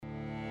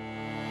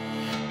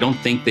don't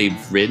think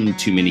they've written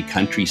too many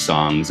country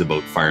songs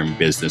about farm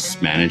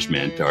business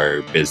management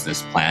or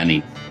business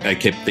planning. I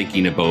kept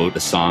thinking about a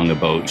song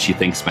about She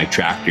Thinks My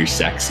Tractor's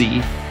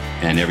Sexy,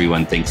 and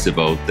everyone thinks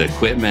about the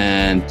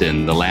equipment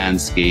and the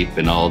landscape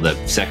and all the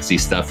sexy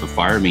stuff of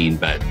farming.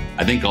 But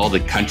I think all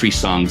the country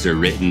songs are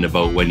written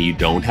about when you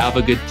don't have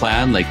a good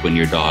plan, like when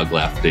your dog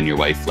left and your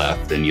wife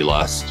left and you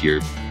lost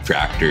your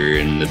tractor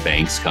and the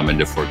bank's coming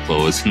to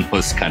foreclose and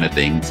those kind of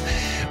things.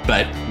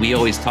 But we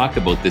always talk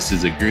about this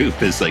as a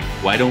group, is like,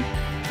 why don't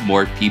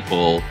more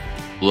people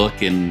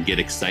look and get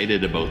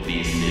excited about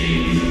these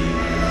things?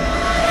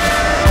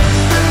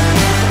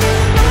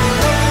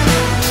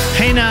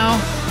 Hey now,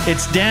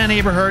 it's Dan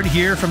Aberhart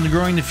here from the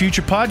Growing the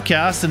Future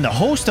podcast, and the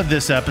host of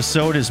this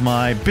episode is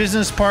my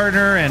business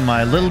partner and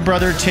my little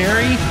brother,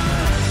 Terry.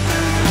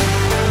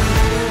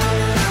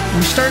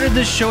 We started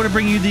this show to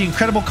bring you the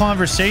incredible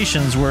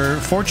conversations we're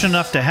fortunate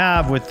enough to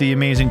have with the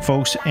amazing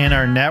folks in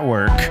our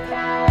network.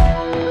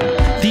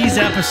 These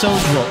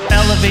episodes will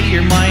elevate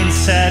your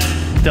mindset,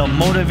 they'll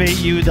motivate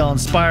you, they'll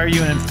inspire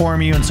you and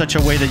inform you in such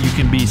a way that you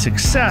can be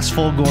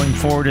successful going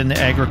forward in the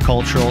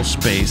agricultural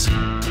space.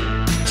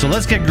 So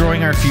let's get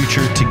growing our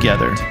future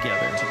together.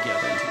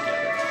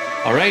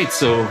 All right,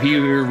 so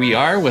here we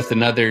are with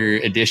another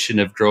edition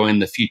of Growing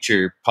the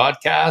Future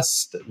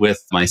podcast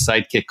with my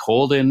sidekick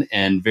Holden,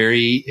 and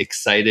very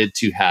excited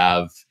to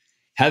have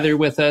Heather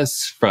with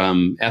us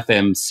from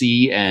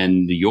FMC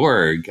and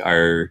Jorg,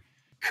 our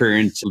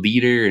current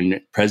leader and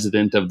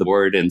president of the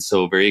board. And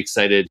so very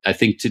excited. I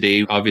think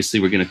today, obviously,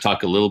 we're going to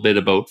talk a little bit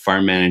about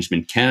Farm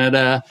Management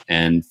Canada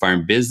and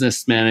farm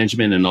business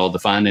management and all the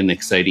fun and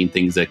exciting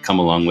things that come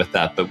along with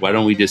that. But why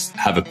don't we just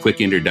have a quick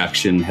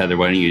introduction? Heather,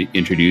 why don't you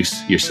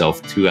introduce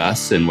yourself to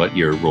us and what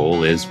your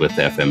role is with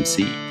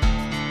FMC?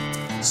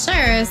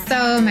 Sure.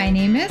 So my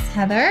name is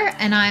Heather,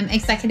 and I'm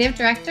Executive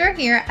Director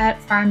here at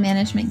Farm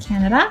Management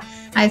Canada.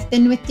 I've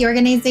been with the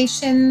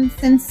organization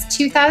since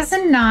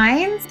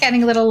 2009. It's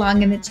getting a little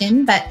long in the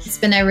chin, but it's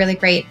been a really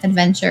great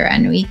adventure,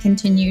 and we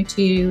continue to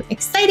do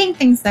exciting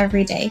things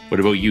every day.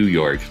 What about you,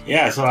 Jorg?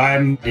 Yeah, so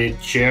I'm the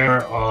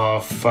chair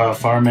of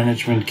Farm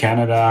Management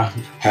Canada.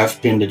 Have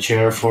been the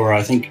chair for,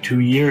 I think, 2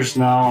 years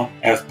now.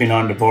 I've been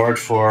on the board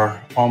for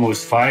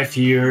almost 5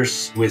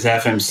 years. With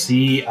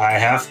FMC, I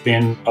have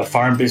been a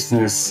farm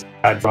business.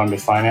 I'd run the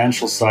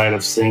financial side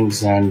of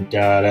things, and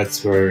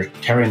that's where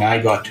Terry and I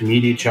got to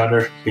meet each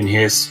other. Been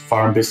his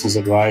farm business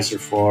advisor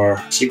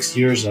for 6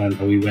 years, and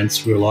we went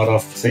through a lot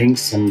of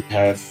things and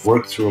have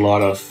worked through a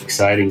lot of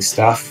exciting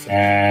stuff.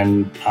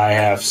 And I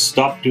have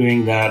stopped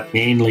doing that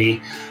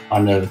mainly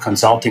on the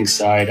consulting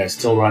side. I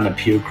still run a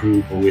peer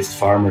group with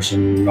farmers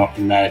in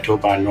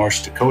Manitoba and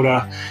North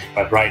Dakota.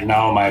 But right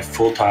now, my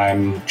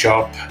full-time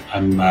job,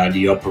 I'm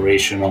the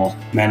operational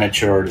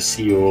manager or the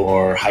CEO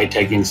or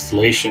high-tech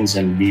installations,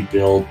 and we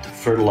build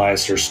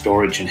fertilizer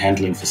storage and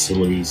handling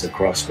facilities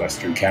across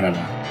Western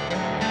Canada.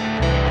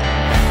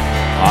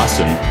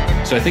 Awesome.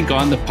 So I think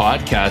on the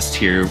podcast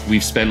here,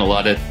 we've spent a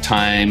lot of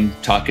time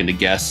talking to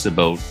guests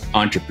about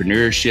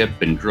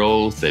entrepreneurship and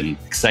growth and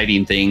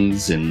exciting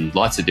things and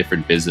lots of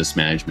different business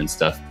management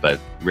stuff, but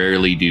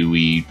rarely do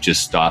we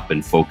just stop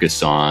and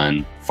focus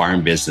on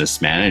farm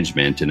business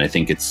management. And I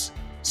think it's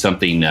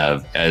something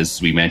of,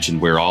 as we mentioned,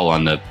 we're all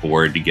on the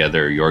board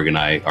together. Jorg and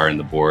I are on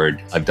the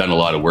board. I've done a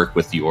lot of work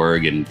with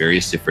Jorg and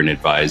various different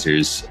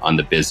advisors on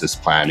the business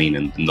planning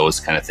and those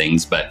kind of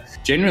things. But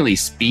generally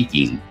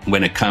speaking,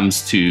 when it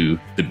comes to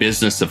the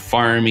business of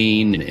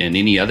farming and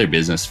any other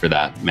business for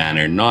that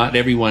matter, not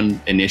everyone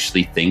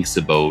initially thinks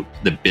about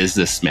the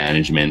business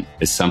management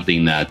as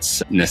something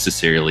that's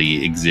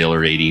necessarily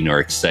exhilarating or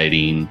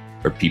exciting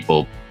or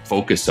people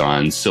focus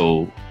on.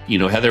 So,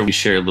 Heather, we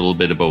share a little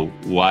bit about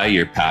why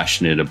you're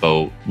passionate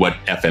about what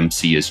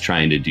FMC is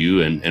trying to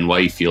do and why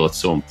you feel it's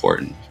so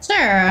important.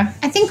 Sure.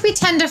 I think we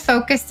tend to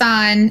focus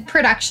on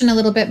production a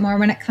little bit more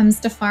when it comes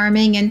to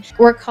farming, and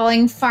we're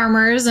calling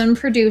farmers and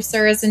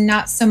producers and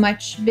not so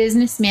much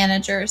business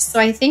managers. So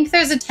I think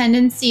there's a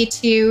tendency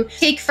to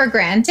take for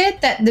granted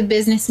that the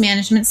business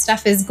management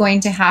stuff is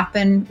going to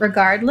happen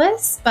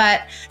regardless,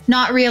 but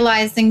not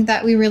realizing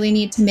that we really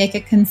need to make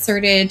a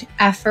concerted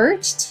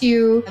effort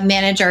to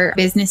manage our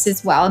business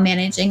as well,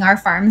 managing our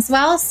farms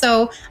well.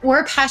 So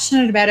we're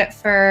passionate about it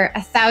for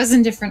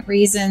 1,000 different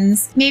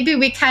reasons. Maybe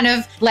we kind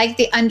of like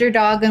the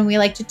underdog and we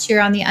like to cheer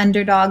on the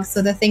underdog,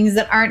 so the things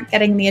that aren't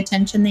getting the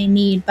attention they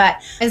need.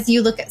 But as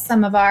you look at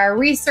some of our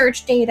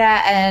research data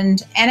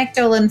and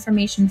anecdotal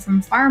information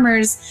from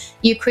farmers,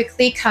 you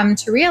quickly come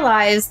to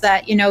realize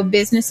that,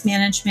 business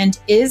management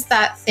is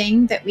that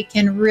thing that we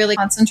can really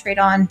concentrate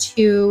on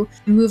to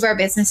move our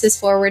businesses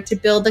forward, to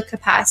build the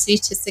capacity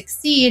to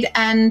succeed,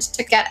 and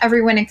to get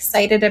everyone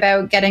excited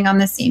about getting on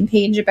the same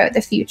page about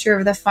the future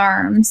of the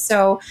farm.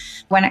 So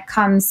when it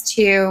comes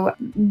to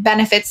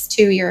benefits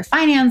to your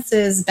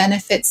finances, as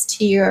benefits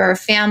to your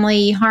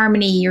family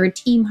harmony, your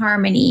team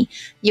harmony,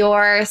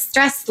 your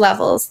stress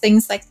levels,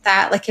 things like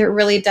that. Like, it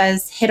really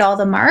does hit all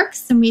the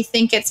marks. And we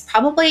think it's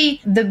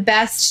probably the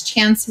best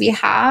chance we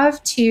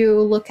have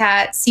to look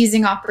at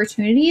seizing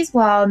opportunities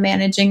while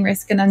managing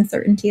risk and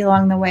uncertainty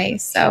along the way.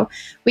 So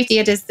we see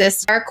it as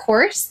this dark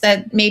horse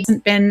that maybe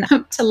hasn't been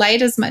up to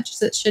light as much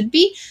as it should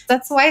be.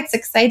 That's why it's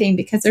exciting,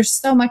 because there's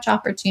so much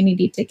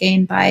opportunity to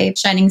gain by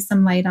shining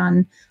some light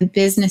on the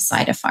business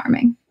side of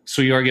farming.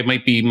 So, Jorg, it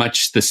might be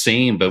much the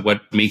same, but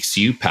what makes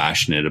you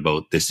passionate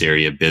about this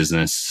area of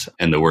business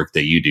and the work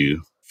that you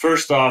do?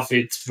 First off,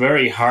 it's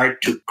very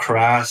hard to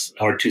grasp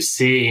or to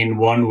say in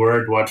one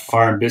word what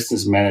farm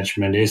business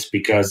management is,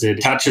 because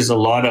it touches a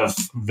lot of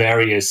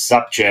various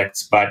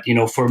subjects. But,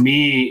 for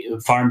me,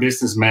 farm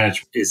business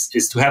management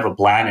is to have a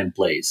plan in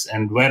place.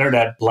 And whether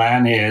that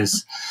plan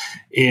is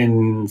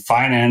in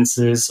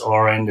finances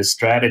or in the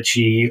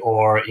strategy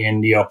or in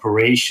the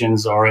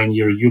operations or in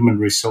your human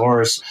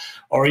resource,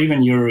 or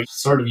even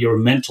your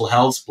mental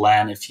health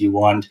plan, if you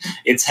want,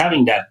 it's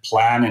having that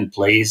plan in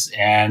place.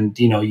 And,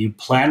 you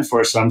plan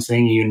for something,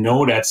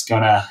 that's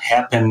going to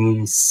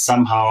happen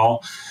somehow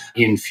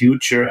in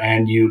future,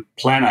 and you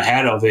plan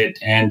ahead of it,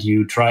 and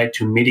you try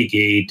to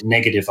mitigate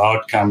negative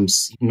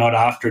outcomes, not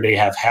after they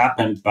have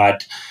happened,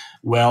 but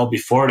well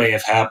before they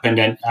have happened.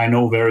 And I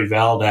know very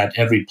well that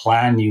every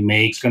plan you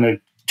make is going to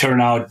turn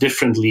out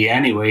differently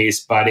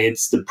anyways, but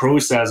it's the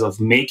process of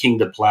making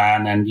the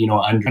plan and,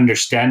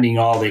 understanding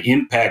all the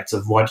impacts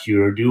of what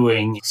you're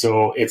doing.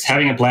 So it's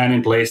having a plan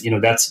in place.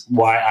 That's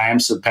why I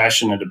am so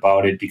passionate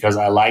about it, because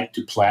I like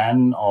to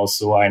plan.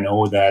 Also, I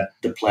know that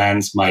the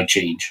plans might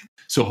change.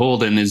 So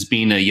Holden, as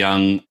being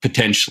a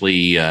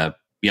potentially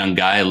young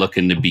guy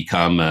looking to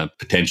become a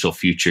potential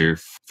future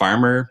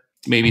farmer,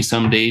 maybe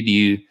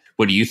someday,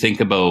 what do you think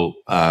about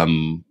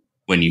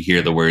when you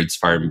hear the words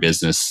farm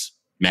business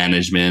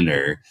management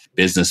or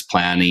business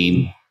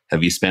planning?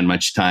 Have you spent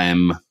much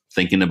time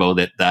thinking about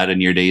that in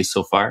your days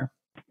so far?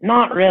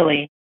 Not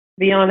really. To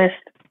be honest,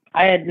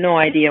 I had no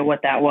idea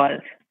what that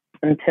was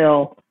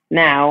until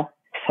now.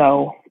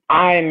 So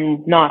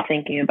I'm not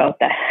thinking about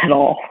that at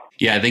all.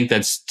 Yeah, I think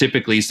that's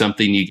typically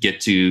something you get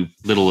to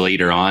a little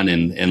later on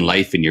in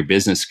life in your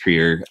business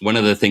career. One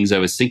of the things I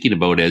was thinking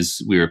about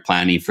as we were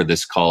planning for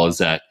this call is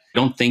that I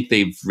don't think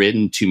they've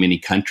written too many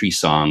country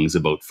songs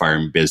about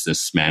farm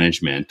business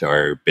management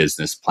or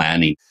business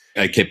planning.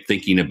 I kept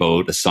thinking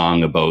about a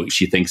song about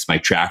She Thinks My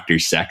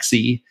Tractor's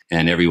Sexy,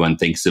 and everyone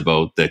thinks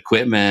about the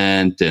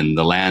equipment and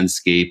the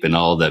landscape and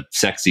all the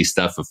sexy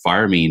stuff of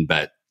farming.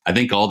 But I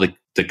think all the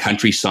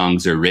country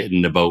songs are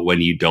written about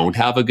when you don't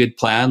have a good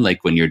plan,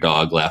 like when your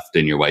dog left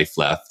and your wife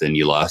left and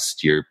you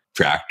lost your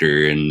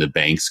tractor and the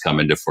bank's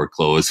coming to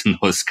foreclose and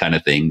those kind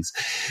of things.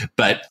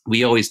 But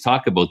we always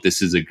talk about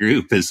this as a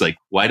group, is like,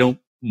 why don't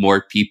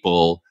more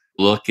people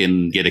look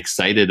and get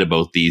excited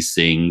about these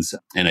things?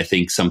 And I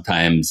think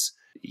sometimes,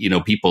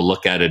 people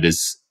look at it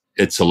as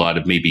it's a lot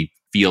of, maybe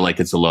feel like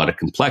it's a lot of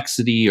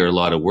complexity or a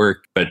lot of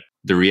work. But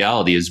the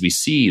reality is we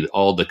see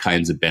all the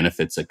kinds of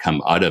benefits that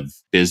come out of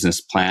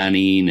business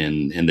planning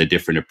and the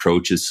different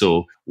approaches.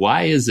 So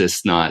why is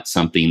this not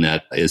something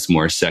that is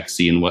more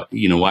sexy? And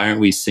why aren't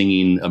we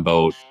singing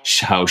about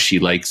how she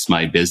likes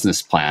my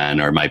business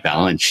plan or my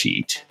balance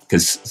sheet?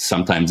 Because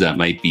sometimes that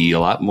might be a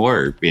lot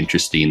more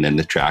interesting than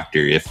the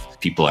tractor if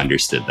people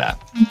understood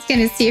that. I'm just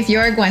going to see if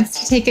Jorg wants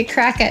to take a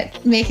crack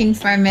at making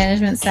farm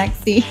management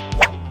sexy.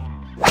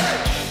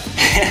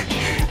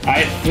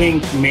 I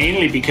think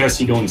mainly because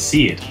you don't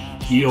see it.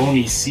 You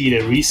only see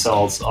the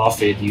results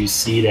of it. You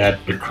see that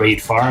the great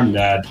farm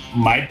that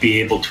might be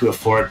able to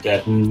afford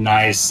that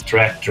nice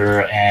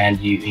tractor, and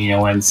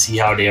and see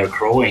how they are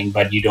growing,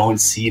 but you don't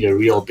see the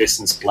real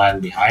business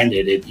plan behind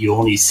it. You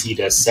only see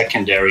the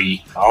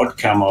secondary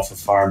outcome of a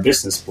farm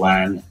business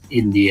plan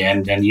in the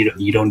end, and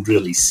you don't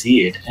really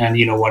see it. And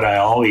what I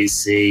always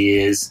say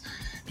is,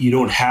 you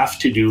don't have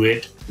to do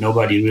it.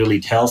 Nobody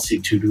really tells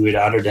you to do it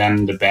other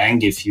than the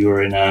bank if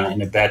you're in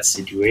a bad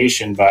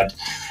situation. But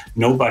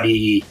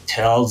nobody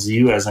tells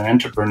you as an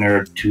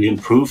entrepreneur to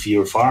improve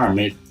your farm.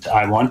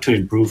 I want to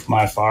improve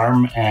my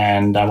farm,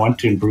 and I want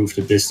to improve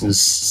the business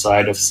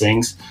side of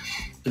things.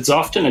 It's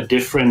often a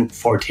different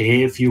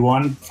forte, if you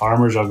want.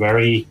 Farmers are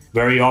very,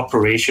 very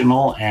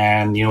operational,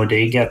 and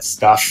they get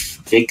stuff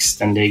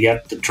fixed, and they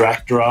get the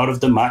tractor out of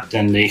the mud,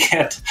 and they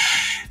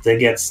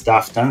get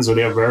stuff done. So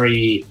they're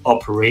very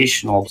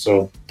operational.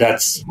 So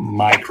that's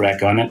my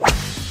crack on it.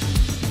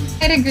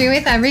 I'd agree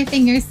with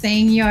everything you're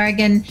saying, Jorg.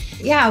 And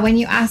yeah, when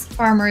you ask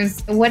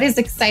farmers, what is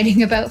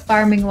exciting about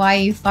farming? Why are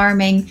you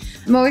farming?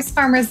 Most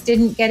farmers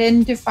didn't get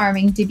into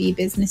farming to be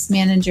business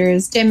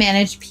managers, to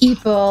manage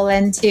people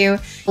and to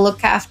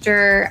look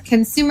after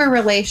consumer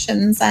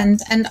relations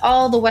and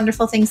all the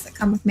wonderful things that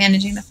come with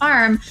managing the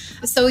farm.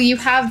 So you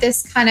have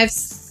this kind of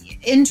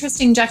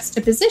interesting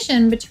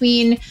juxtaposition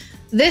between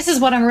this is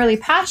what I'm really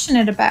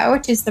passionate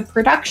about, is the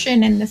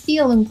production and the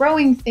field and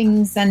growing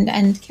things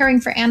and caring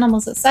for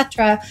animals,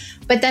 etc.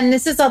 But then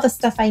this is all the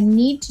stuff I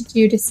need to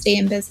do to stay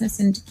in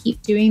business and to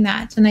keep doing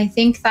that. And I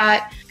think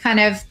that kind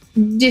of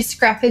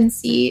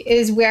discrepancy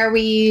is where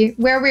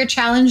we're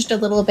challenged a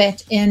little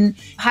bit in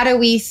how do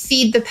we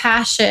feed the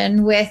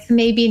passion with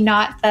maybe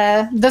not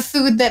the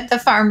food that the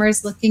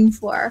farmer's looking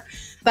for.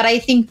 But I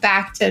think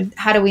back to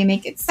how do we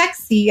make it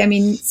sexy? I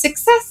mean,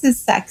 success is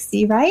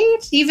sexy, right?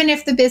 Even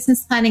if the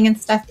business planning and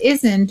stuff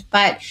isn't,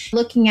 but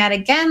looking at,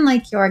 again,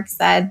 like Jorg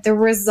said, the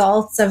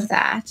results of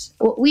that.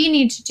 What we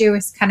need to do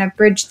is kind of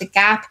bridge the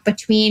gap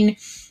between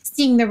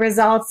seeing the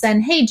results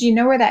and, hey, do you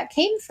know where that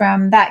came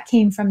from? That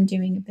came from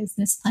doing a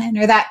business plan,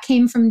 or that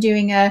came from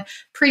doing a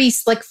pretty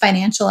slick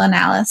financial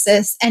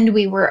analysis. And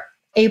we were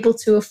able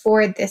to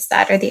afford this,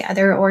 that, or the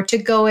other, or to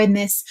go in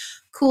this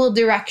cool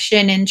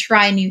direction and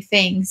try new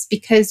things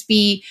because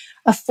we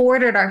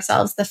afforded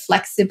ourselves the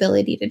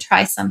flexibility to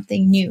try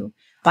something new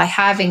by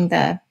having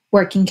the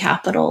working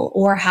capital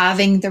or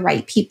having the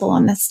right people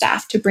on the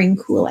staff to bring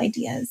cool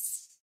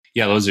ideas.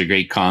 Yeah, those are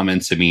great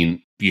comments. I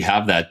mean, you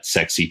have that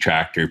sexy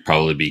tractor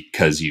probably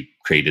because you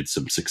created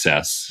some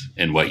success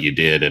in what you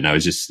did. And I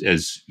was just,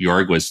 as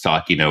Jorg was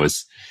talking, I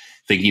was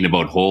thinking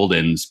about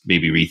Holden's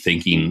maybe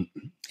rethinking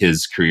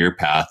his career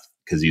path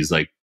because he's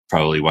like,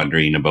 probably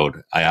wondering about,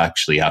 I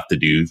actually have to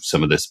do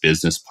some of this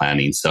business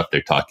planning stuff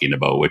they're talking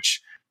about,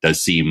 which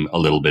does seem a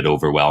little bit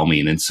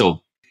overwhelming. And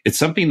so it's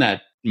something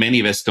that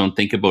many of us don't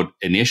think about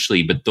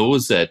initially, but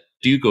those that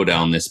do go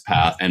down this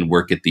path and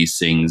work at these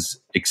things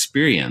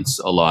experience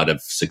a lot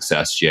of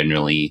success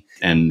generally,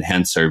 and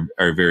hence are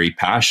very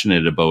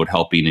passionate about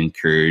helping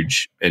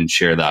encourage and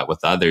share that with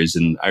others.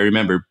 And I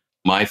remember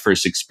my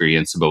first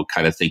experience about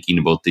kind of thinking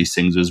about these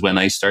things was when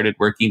I started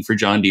working for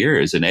John Deere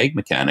as an ag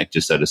mechanic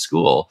just out of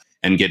school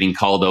and getting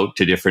called out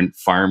to different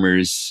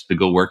farmers to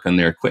go work on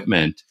their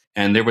equipment.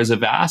 And there was a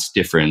vast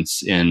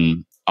difference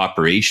in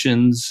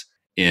operations,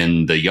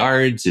 in the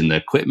yards, in the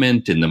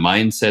equipment, in the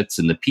mindsets,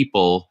 and the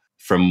people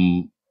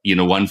from,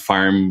 one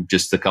farm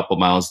just a couple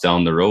miles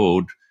down the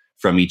road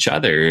from each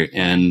other.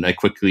 And I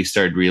quickly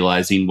started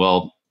realizing,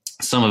 well,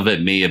 some of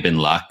it may have been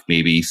luck.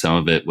 Maybe some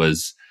of it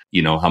was,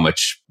 how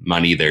much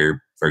money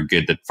they're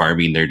good at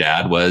farming their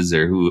dad was,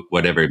 or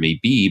whatever it may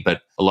be.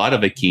 But a lot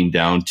of it came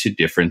down to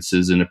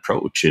differences in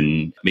approach.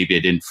 And maybe I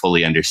didn't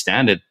fully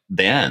understand it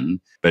then,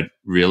 but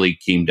really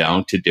came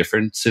down to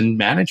difference in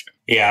management.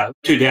 Yeah,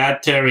 to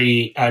that,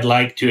 Terry, I'd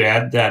like to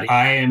add that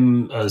I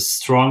am a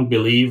strong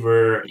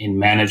believer in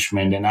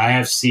management, and I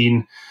have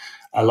seen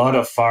a lot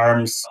of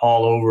farms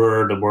all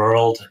over the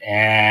world,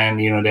 and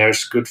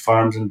there's good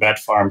farms and bad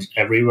farms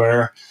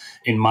everywhere.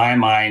 In my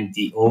mind,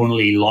 the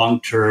only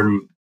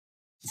long-term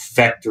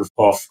factor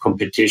of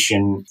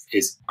competition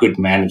is good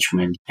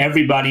management.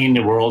 Everybody in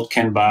the world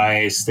can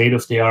buy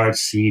state-of-the-art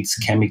seeds,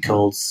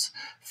 chemicals,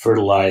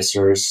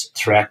 fertilizers,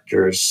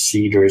 tractors,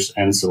 seeders,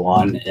 and so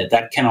on.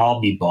 That can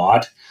all be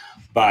bought,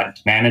 but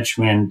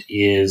management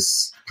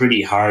is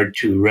pretty hard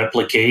to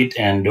replicate.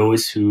 And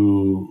those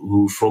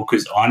who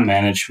focus on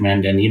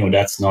management, and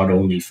that's not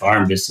only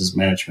farm business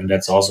management,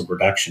 that's also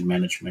production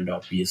management,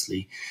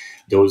 obviously.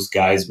 Those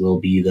guys will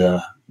be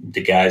the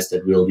guys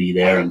that will be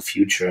there in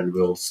future and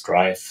will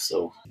strive.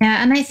 So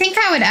yeah, and I think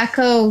I would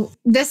echo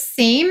the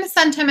same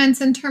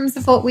sentiments in terms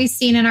of what we've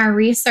seen in our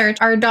research.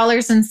 Our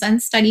dollars and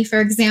cents study,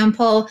 for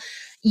example,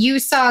 you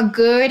saw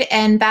good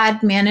and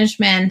bad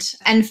management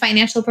and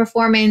financial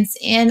performance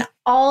in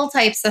all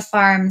types of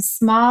farms,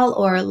 small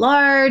or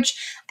large,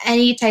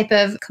 any type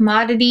of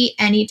commodity,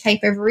 any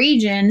type of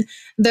region.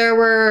 There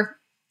were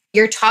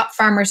your top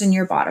farmers and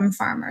your bottom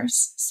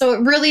farmers. So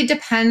it really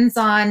depends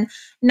on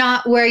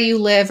not where you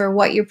live or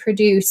what you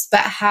produce,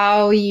 but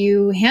how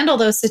you handle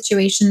those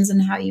situations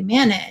and how you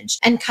manage,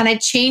 and kind of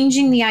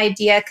changing the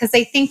idea. Because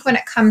I think when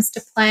it comes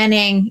to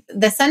planning,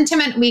 the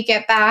sentiment we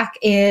get back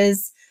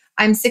is,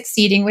 I'm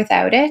succeeding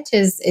without it,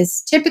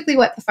 is typically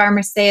what the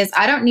farmers say is,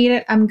 I don't need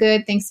it, I'm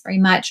good, thanks very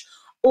much.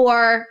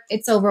 Or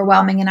it's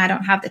overwhelming and I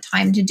don't have the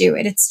time to do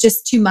it. It's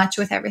just too much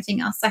with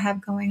everything else I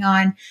have going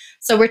on.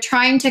 So we're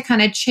trying to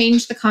kind of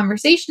change the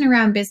conversation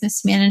around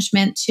business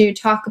management to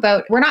talk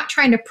about, we're not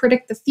trying to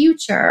predict the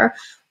future.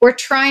 We're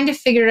trying to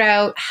figure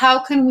out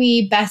how can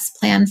we best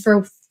plan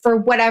for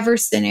whatever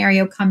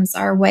scenario comes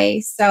our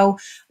way. So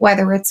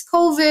whether it's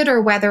COVID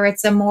or whether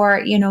it's a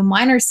more,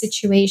 minor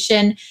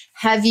situation,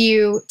 have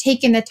you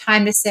taken the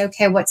time to say,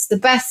 okay, what's the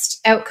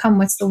best outcome?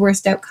 What's the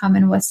worst outcome?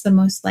 And what's the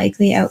most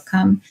likely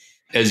outcome?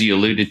 As you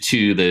alluded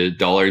to, the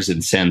dollars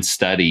and cents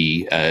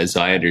study, as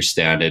I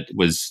understand it,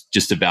 was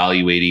just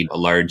evaluating a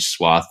large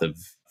swath of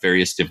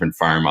various different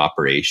farm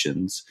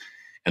operations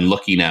and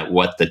looking at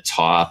what the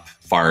top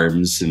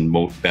farms and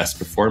best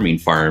performing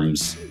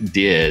farms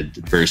did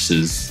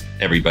versus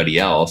everybody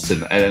else.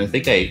 And I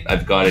think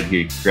I've got it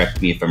here,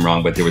 correct me if I'm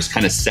wrong, but there was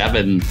kind of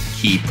 7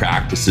 key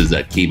practices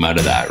that came out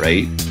of that,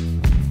 right?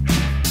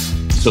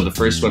 So the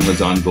first one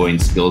was ongoing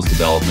skills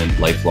development,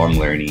 lifelong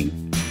learning.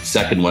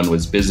 Second one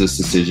was business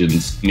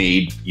decisions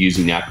made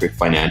using accurate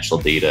financial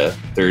data.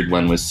 Third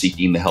one was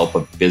seeking the help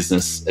of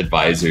business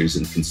advisors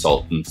and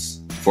consultants.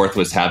 Fourth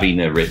was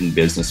having a written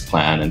business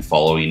plan and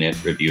following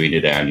it, reviewing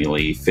it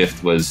annually.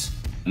 Fifth was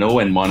know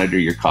and monitor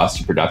your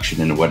cost of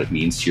production and what it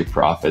means to your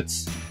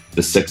profits.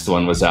 The sixth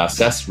one was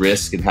assess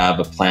risk and have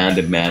a plan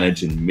to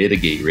manage and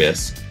mitigate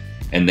risk.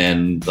 And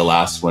then the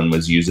last one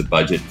was use a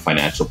budget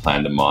financial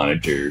plan to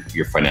monitor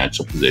your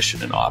financial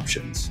position and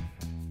options,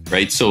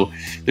 right? So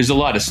there's a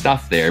lot of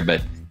stuff there,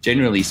 but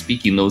generally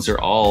speaking, those are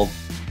all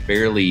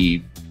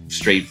fairly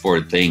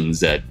straightforward things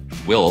that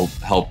will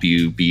help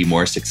you be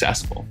more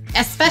successful.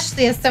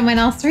 Especially as someone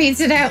else reads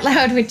it out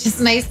loud, which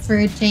is nice for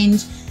a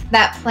change.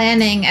 That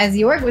planning, as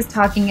Jorg was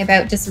talking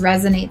about, just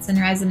resonates.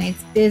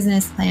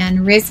 Business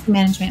plan, risk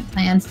management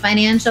plan,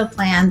 financial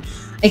plan.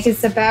 Like,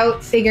 it's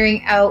about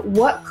figuring out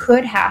what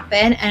could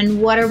happen and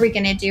what are we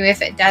going to do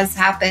if it does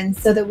happen,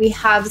 so that we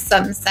have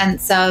some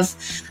sense of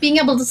being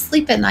able to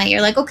sleep at night.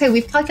 You're like, okay,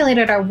 we've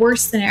calculated our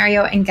worst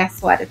scenario, and guess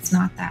what? It's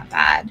not that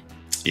bad.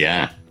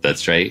 Yeah,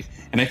 that's right.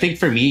 And I think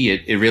for me,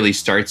 it really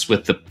starts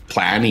with the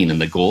planning and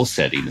the goal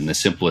setting in the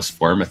simplest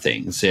form of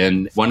things.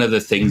 And one of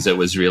the things that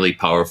was really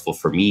powerful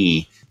for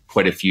me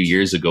quite a few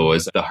years ago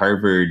is the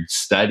Harvard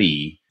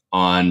study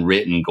on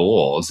written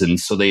goals. And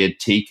so they had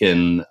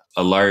taken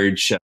a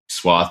large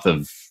swath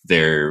of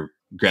their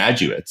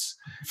graduates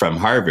from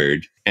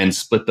Harvard and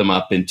split them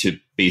up into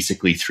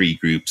basically three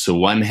groups. So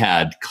one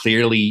had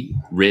clearly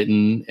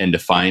written and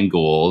defined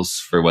goals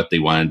for what they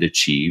wanted to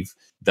achieve.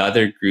 The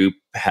other group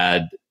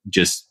had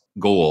just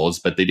goals,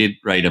 but they did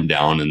write them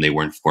down and they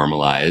weren't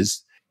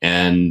formalized.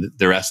 And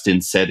the rest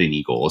didn't set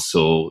any goals.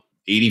 So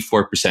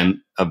 84%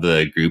 of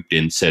the group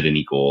didn't set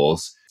any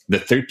goals. The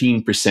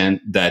 13%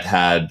 that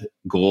had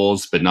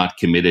goals but not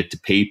committed to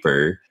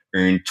paper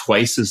earned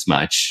twice as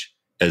much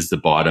as the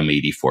bottom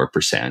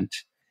 84%.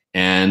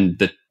 And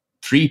the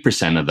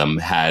 3% of them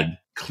had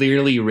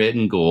clearly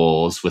written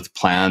goals with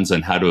plans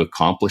on how to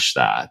accomplish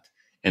that.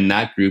 And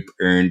that group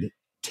earned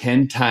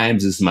 10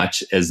 times as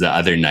much as the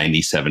other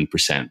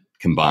 97%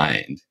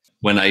 combined.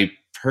 When I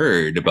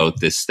heard about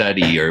this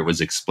study or it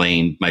was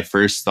explained, my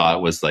first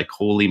thought was like,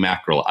 holy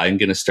mackerel, I'm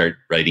going to start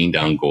writing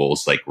down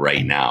goals like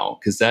right now,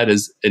 because that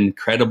is an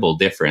incredible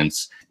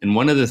difference. And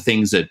one of the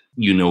things that,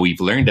 we've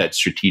learned at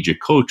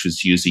Strategic Coach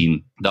was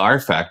using the R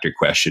Factor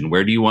question.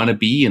 Where do you want to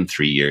be in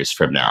 3 years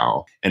from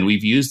now? And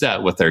we've used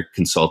that with our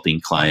consulting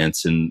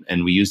clients and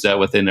we use that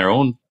within our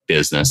own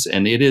business.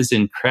 And it is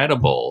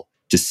incredible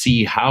to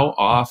see how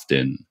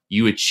often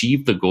you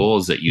achieve the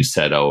goals that you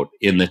set out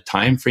in the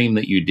time frame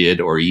that you did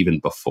or even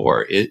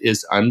before. It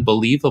is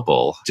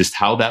unbelievable just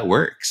how that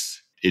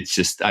works. It's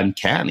just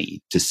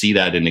uncanny to see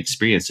that and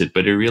experience it,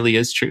 but it really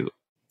is true.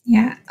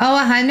 Yeah. Oh,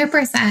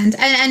 100%.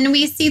 And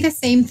we see the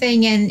same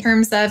thing in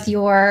terms of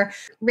your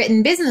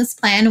written business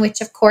plan,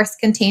 which of course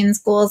contains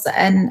goals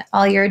and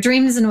all your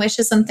dreams and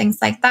wishes and things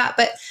like that.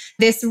 But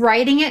this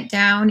writing it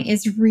down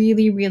is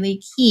really,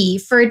 really key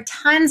for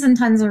tons and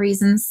tons of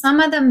reasons. Some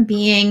of them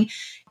being,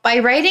 by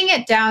writing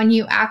it down,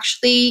 you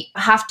actually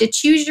have to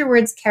choose your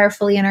words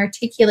carefully and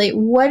articulate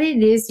what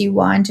it is you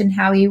want and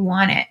how you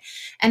want it.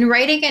 And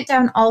writing it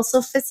down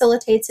also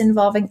facilitates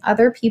involving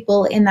other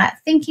people in that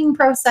thinking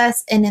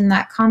process and in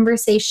that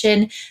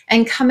conversation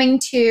and coming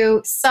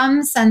to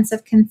some sense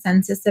of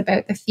consensus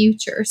about the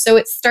future. So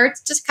it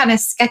starts to kind of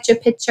sketch a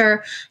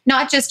picture,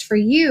 not just for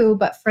you,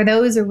 but for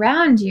those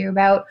around you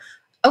about,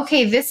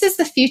 okay, this is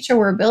the future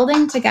we're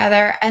building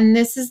together, and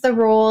this is the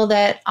role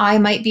that I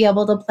might be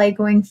able to play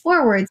going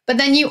forward. But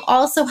then you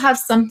also have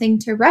something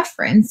to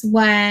reference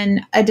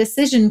when a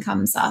decision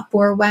comes up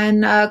or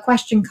when a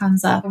question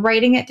comes up.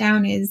 Writing it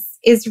down is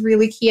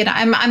really key. And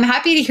I'm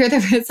happy to hear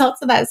the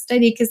results of that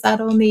study, because that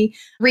only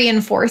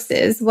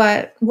reinforces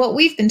what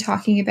we've been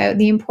talking about,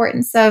 the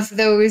importance of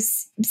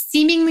those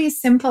seemingly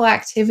simple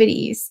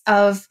activities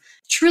of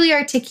truly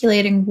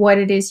articulating what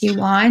it is you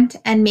want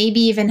and maybe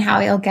even how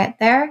you'll get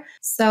there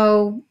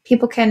so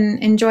people can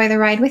enjoy the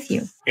ride with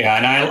you. Yeah,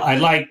 and I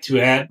like to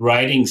add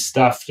writing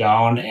stuff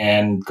down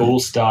and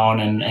goals down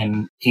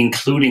and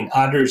including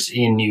others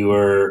in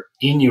your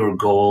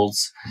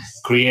goals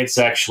creates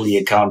actually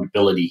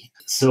accountability.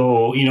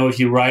 So, if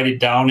you write it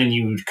down and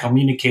you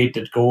communicate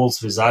the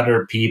goals with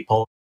other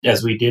people,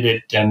 as we did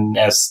it and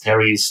as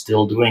Terry is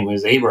still doing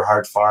with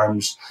Eberhard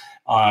Farms,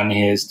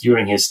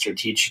 during his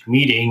strategic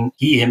meeting,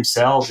 he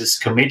himself is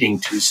committing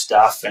to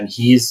stuff and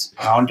he's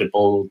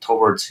accountable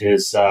towards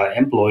his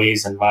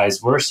employees and vice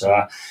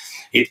versa.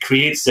 It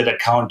creates that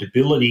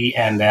accountability.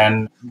 And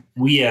then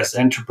we as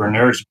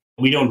entrepreneurs,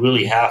 we don't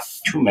really have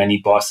too many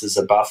bosses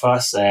above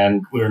us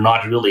and we're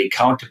not really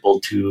accountable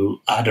to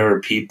other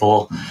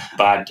people,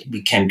 but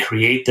we can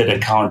create that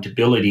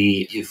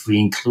accountability if we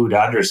include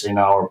others in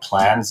our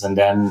plans. And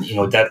then,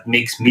 that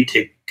makes me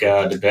tick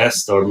the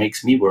best or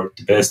makes me work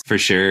the best. For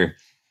sure.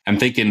 I'm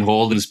thinking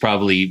Holden's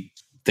probably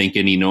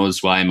thinking he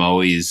knows why I'm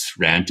always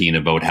ranting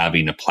about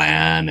having a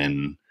plan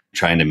and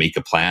trying to make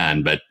a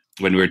plan. But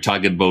when we were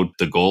talking about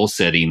the goal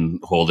setting,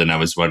 Holden, I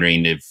was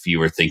wondering if you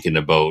were thinking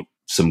about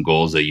some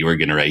goals that you were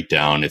going to write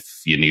down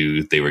if you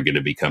knew they were going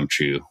to become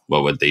true.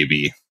 What would they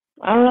be?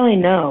 I don't really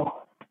know.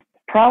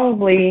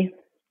 Probably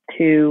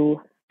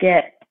to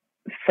get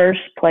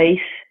first place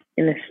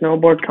in the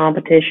snowboard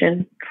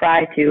competition,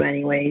 try to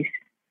anyways,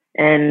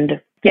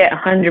 and get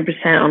 100%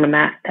 on the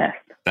math test.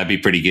 That'd be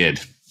pretty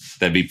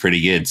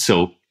good.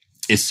 So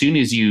as soon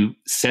as you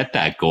set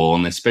that goal,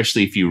 and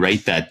especially if you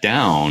write that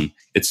down,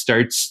 it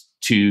starts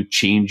to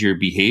change your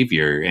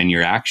behavior and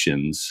your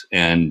actions.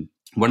 And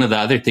one of the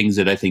other things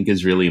that I think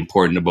is really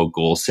important about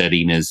goal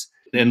setting is,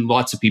 and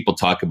lots of people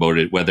talk about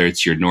it, whether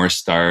it's your North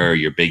Star or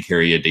your big,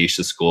 hairy,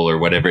 audacious goal or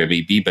whatever it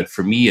may be. But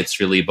for me, it's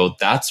really about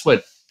that's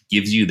what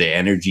gives you the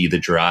energy, the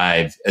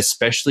drive,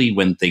 especially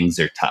when things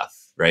are tough,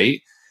 right?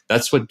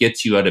 That's what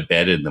gets you out of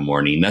bed in the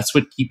morning. That's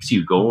what keeps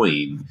you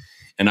going.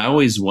 And I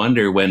always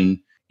wonder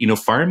when,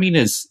 farming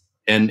is,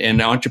 and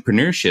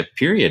entrepreneurship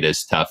period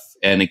is tough,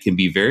 and it can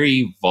be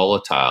very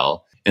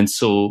volatile. And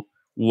so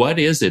what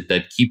is it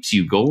that keeps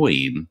you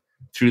going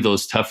through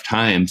those tough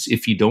times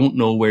if you don't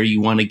know where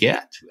you want to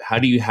get? How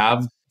do you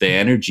have the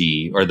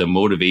energy or the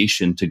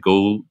motivation to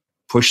go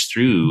push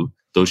through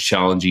those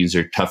challenging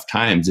or tough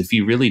times if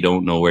you really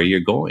don't know where you're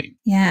going?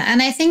 Yeah.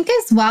 And I think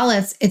as well,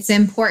 it's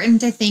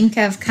important to think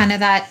of kind of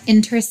that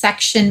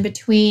intersection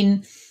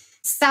between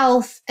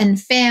self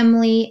and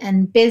family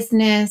and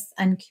business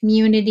and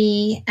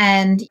community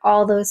and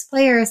all those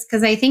players.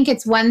 Because I think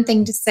it's one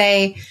thing to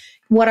say,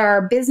 what are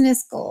our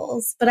business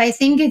goals? But I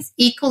think it's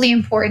equally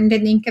important to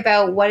think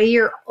about what are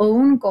your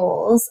own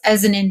goals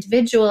as an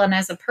individual and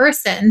as a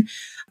person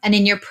and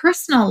in your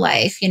personal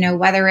life,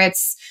 whether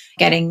it's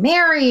getting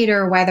married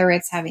or whether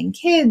it's having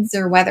kids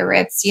or whether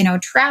it's,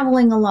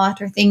 traveling a lot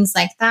or things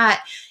like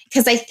that.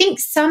 Because I think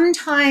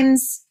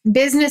sometimes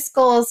business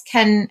goals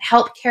can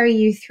help carry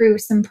you through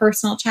some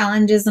personal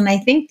challenges. And I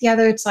think the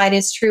other side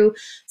is true.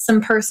 Some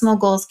personal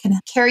goals can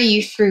carry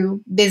you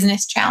through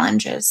business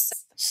challenges.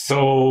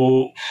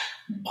 So,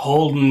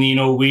 Holden,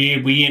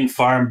 we in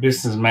Farm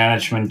Business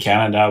Management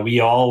Canada, we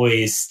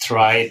always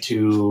try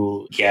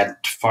to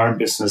get farm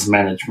business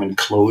management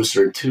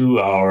closer to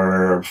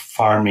our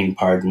farming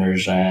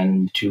partners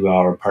and to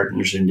our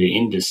partners in the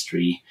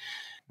industry.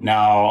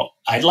 Now,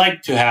 I'd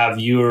like to have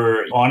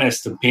your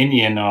honest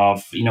opinion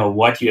of,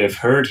 what you have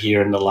heard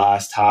here in the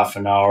last half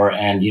an hour.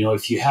 And,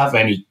 if you have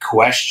any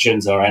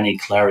questions or any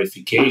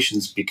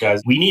clarifications,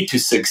 because we need to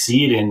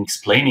succeed in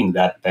explaining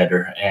that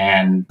better.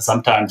 And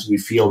sometimes we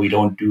feel we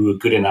don't do a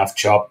good enough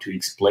job to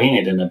explain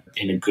it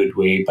in a good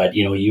way. But,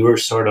 you're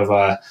sort of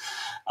a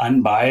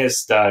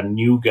unbiased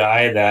new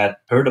guy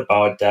that heard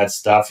about that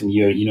stuff, and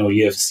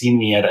you have seen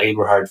me at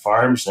Aberhart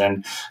Farms,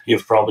 and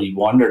you've probably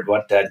wondered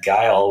what that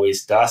guy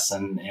always does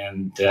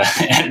and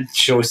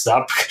shows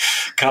up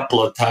a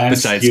couple of times.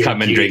 Besides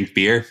come and drink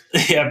beer.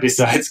 Yeah,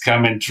 besides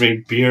come and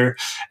drink beer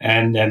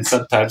and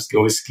sometimes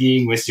go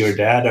skiing with your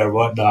dad or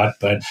whatnot.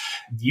 But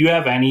do you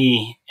have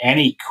any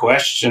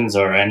questions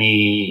or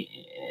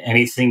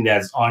anything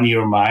that's on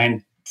your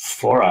mind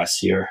for us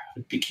here?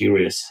 I'd be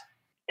curious.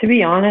 To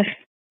be honest,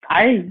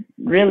 I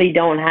really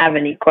don't have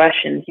any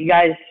questions. You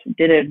guys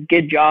did a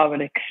good job at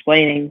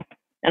explaining,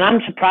 and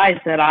I'm surprised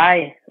that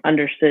I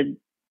understood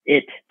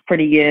it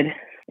pretty good.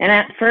 And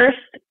at first,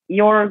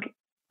 Jorg,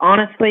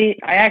 honestly,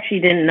 I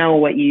actually didn't know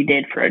what you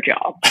did for a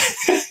job.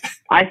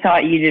 I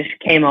thought you just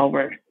came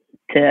over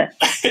to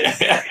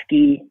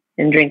ski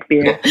and drink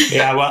beer.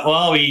 Yeah,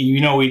 well,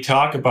 we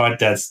talk about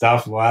that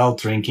stuff while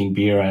drinking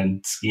beer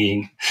and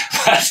skiing.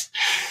 But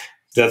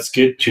that's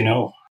good to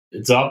know.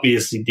 It's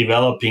obviously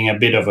developing a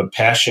bit of a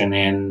passion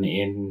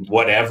in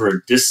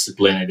whatever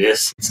discipline it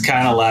is. It's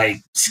kind of like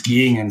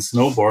skiing and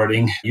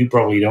snowboarding. You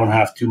probably don't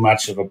have too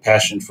much of a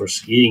passion for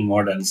skiing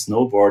more than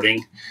snowboarding.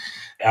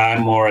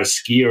 I'm more a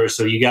skier,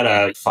 so you got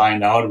to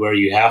find out where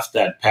you have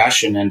that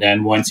passion. And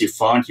then once you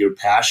found your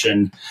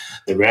passion,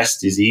 the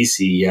rest is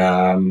easy.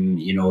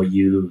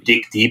 You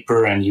dig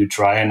deeper and you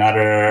try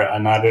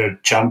another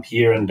jump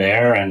here and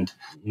there. And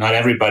not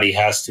everybody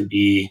has to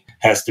be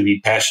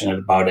passionate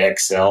about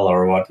Excel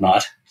or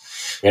whatnot.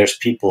 There's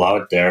people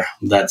out there.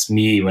 That's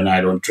me when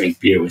I don't drink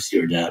beer with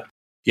your dad.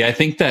 Yeah, I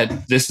think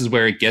that this is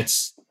where it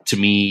gets to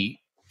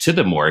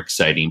the more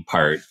exciting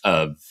part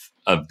of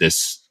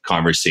this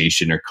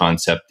conversation or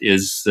concept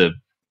is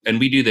and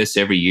we do this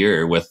every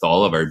year with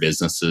all of our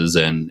businesses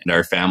and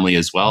our family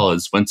as well,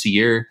 is once a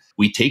year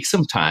we take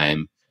some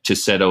time to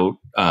set out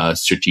a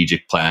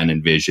strategic plan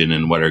and vision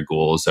and what our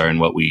goals are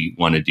and what we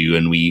want to do.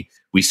 And we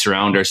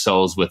surround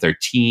ourselves with our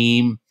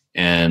team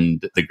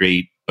and the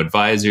great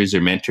advisors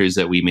or mentors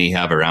that we may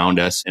have around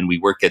us, and we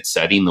work at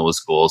setting those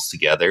goals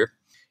together.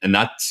 And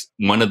that's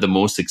one of the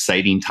most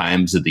exciting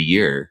times of the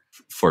year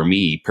for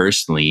me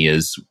personally,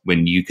 is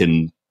when you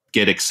can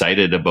get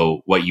excited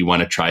about what you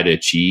want to try to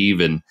achieve.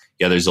 And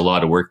yeah, there's a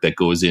lot of work that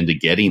goes into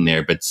getting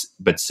there,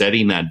 but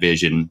setting that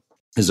vision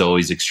is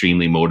always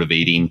extremely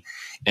motivating.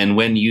 And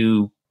when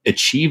you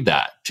achieve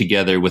that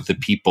together with the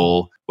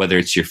people, whether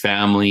it's your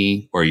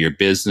family or your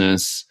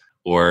business,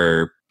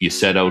 or you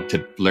set out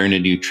to learn a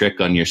new trick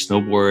on your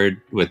snowboard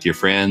with your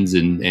friends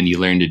and you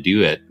learn to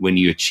do it, when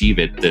you achieve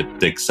it,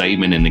 the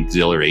excitement and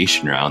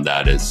exhilaration around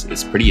that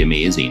is pretty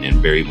amazing and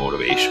very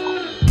motivational.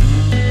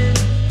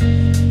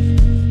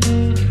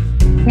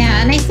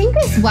 Yeah, and I think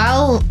as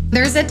well,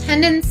 there's a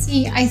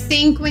tendency, I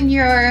think, when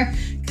you're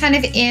kind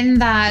of in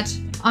that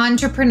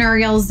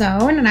entrepreneurial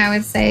zone, and I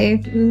would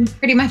say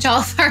pretty much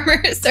all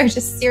farmers are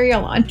just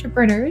serial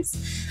entrepreneurs,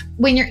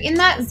 when you're in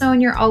that zone,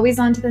 you're always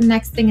on to the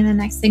next thing and the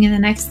next thing and the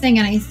next thing.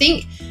 And I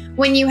think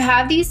when you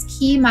have these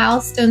key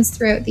milestones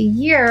throughout the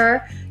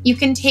year, you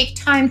can take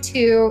time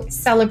to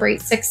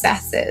celebrate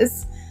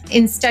successes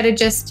instead of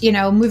just,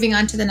 moving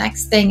on to the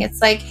next thing.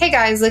 It's like, hey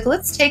guys, like,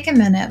 let's take a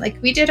minute.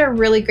 Like, we did a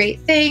really great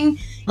thing.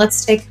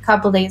 Let's take a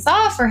couple days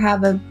off or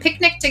have a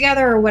picnic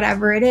together or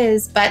whatever it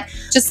is. But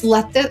just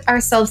let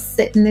ourselves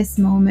sit in this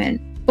moment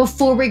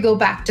before we go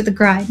back to the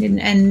grind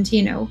and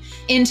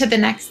into the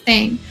next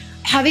thing.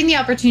 Having the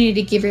opportunity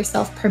to give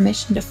yourself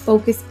permission to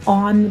focus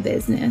on the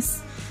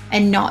business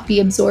and not be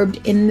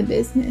absorbed in the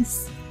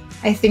business,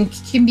 I think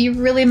can be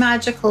really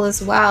magical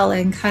as well,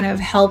 and kind of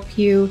help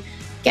you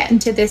get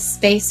into this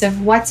space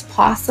of what's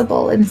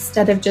possible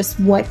instead of just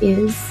what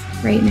is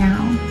right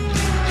now.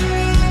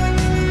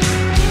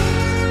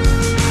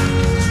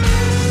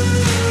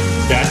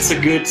 That's a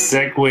good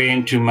segue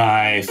into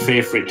my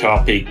favorite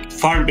topic.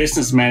 Farm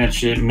business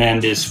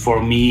management is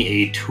for me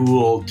a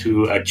tool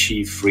to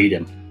achieve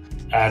freedom.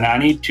 And I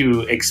need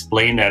to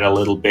explain that a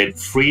little bit.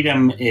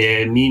 Freedom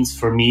means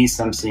for me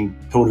something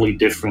totally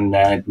different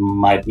than it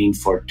might mean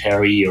for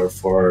Terry or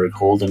for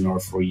Holden or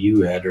for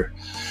you, Heather.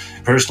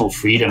 Personal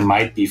freedom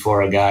might be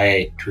for a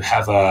guy to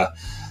have a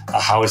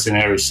house in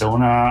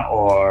Arizona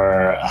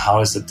or a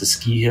house at the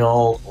ski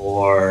hill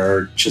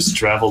or just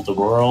travel the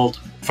world.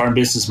 Farm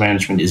business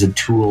management is a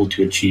tool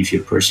to achieve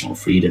your personal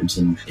freedoms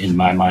in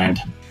my mind.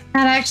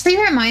 That actually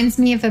reminds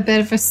me of a bit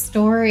of a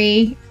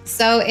story.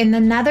 So in the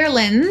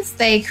Netherlands,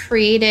 they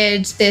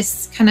created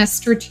this kind of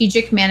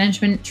strategic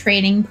management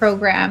training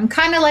program,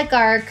 kind of like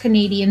our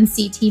Canadian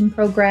C-Team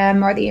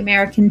program or the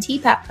American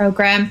TPAP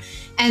program.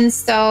 And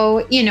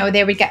so,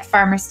 they would get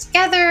farmers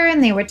together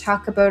and they would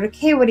talk about,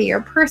 okay, what are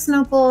your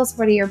personal goals?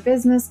 What are your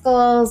business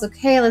goals?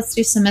 Okay, let's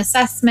do some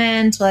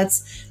assessment.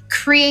 Let's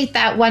create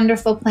that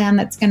wonderful plan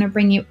that's going to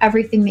bring you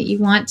everything that you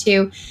want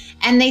to.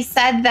 And they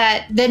said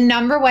that the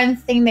number one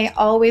thing they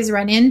always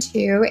run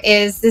into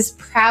is this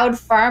proud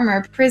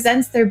farmer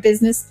presents their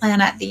business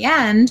plan at the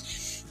end.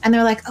 And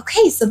they're like,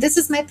 okay, so this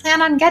is my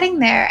plan on getting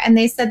there. And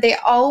they said they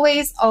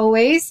always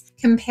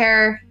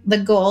compare the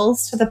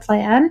goals to the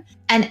plan.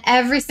 And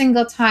every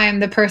single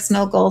time the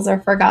personal goals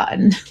are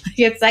forgotten.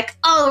 It's like,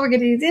 oh, we're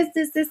going to do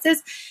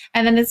this.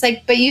 And then it's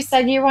like, but you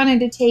said you wanted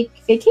to take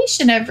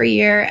vacation every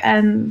year.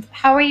 And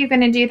how are you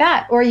going to do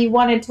that? Or you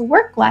wanted to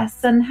work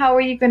less. And how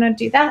are you going to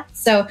do that?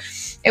 So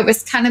it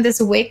was kind of this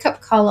wake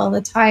up call all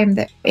the time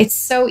that it's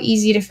so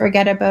easy to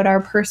forget about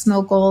our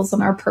personal goals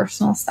and our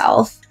personal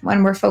self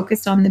when we're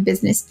focused on the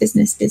business.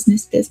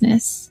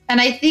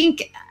 And I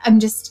think I'm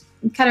just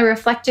kind of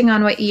reflecting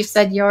on what you've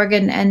said,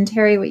 Jorgen, and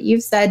Terry, what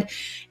you've said,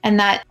 and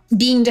that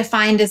being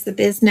defined as the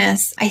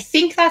business. I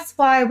think that's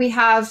why we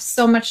have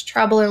so much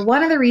trouble, or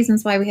one of the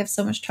reasons why we have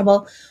so much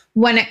trouble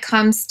when it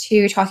comes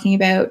to talking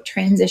about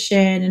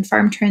transition and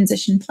farm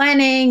transition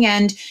planning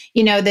and,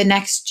 the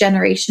next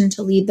generation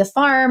to lead the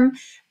farm.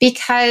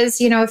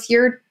 Because, if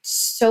you're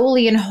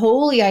solely and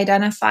wholly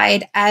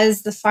identified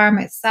as the farm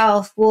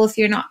itself, well, if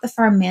you're not the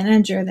farm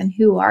manager, then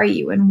who are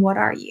you and what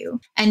are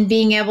you? And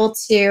being able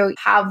to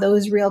have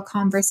those real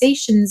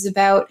conversations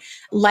about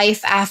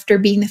life after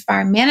being the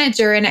farm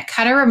manager. And it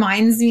kind of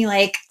reminds me,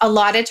 like, a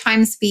lot of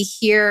times we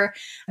hear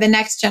the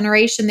next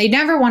generation, they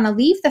never want to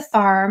leave the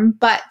farm,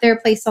 but their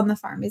place on the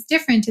farm is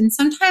different. And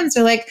sometimes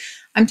they're like,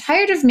 I'm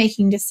tired of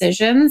making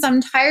decisions.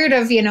 I'm tired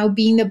of,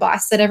 being the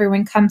boss that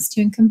everyone comes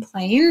to and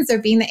complains, or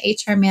being the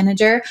HR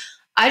manager.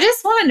 I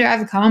just want to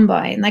drive a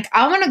combine. Like,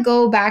 I want to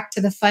go back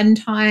to the fun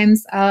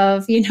times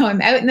of,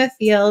 I'm out in the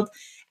field.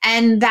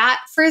 And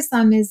that for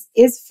some is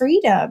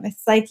freedom.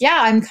 It's like, yeah,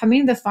 I'm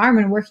coming to the farm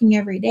and working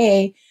every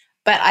day,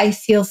 but I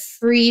feel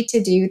free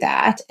to do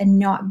that and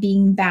not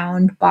being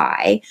bound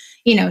by,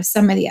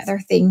 some of the other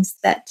things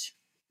that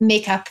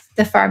make up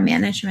the farm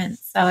management.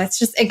 So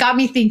it got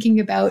me thinking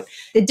about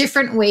the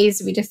different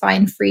ways we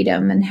define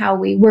freedom and how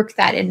we work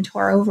that into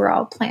our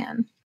overall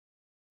plan.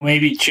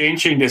 Maybe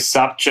changing the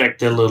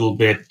subject a little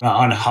bit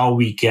on how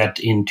we get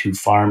into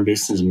farm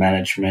business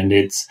management.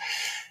 It's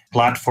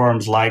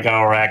platforms like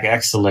our Ag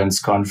Excellence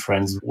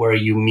Conference, where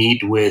you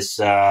meet with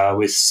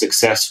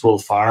successful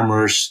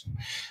farmers.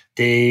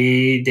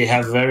 They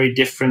have very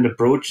different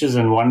approaches,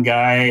 and one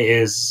guy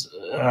is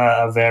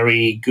a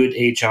very good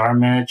HR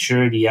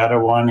manager. The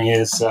other one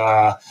is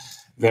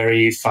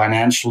very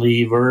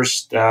financially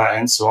versed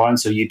and so on.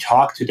 So you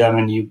talk to them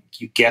and you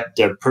get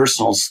their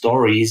personal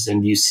stories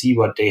and you see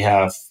what they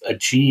have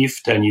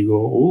achieved and you go,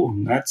 oh,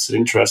 that's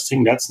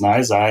interesting. That's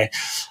nice. I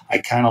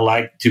kind of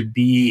like to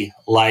be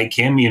like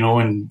him,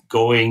 and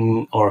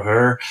going, or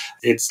her.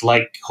 It's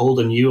like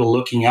Holden, you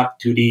looking up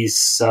to these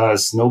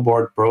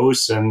snowboard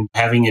pros and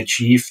having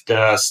achieved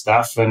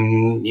stuff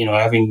and,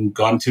 having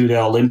gone to the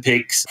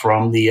Olympics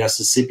from the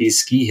Mississippi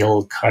ski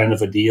hill kind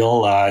of a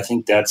deal. I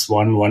think that's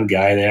one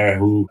guy there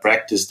who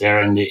practiced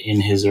there in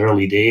his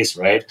early days,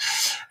 right?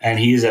 And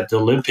he's at the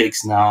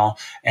Olympics now.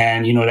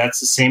 And, that's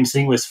the same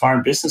thing with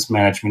farm business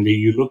management.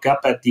 You look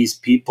up at these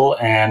people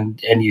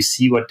and you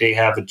see what they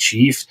have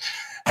achieved.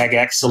 Ag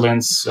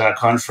Excellence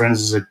Conference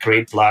is a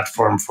great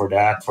platform for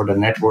that, for the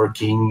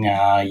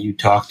networking. You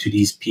talk to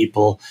these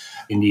people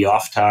in the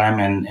off time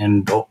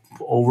and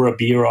over a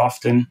beer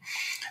often,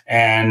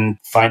 and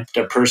find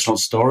their personal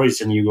stories,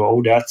 and you go,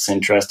 oh, that's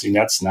interesting,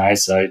 that's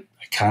nice. I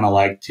kind of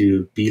like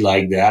to be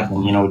like that.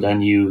 And,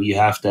 then you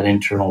have that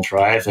internal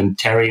drive. And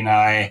Terry and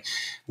I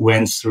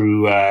went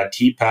through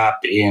TPAP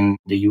in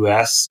the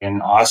US,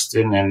 in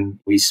Austin, and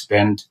we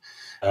spent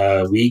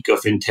a week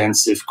of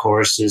intensive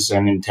courses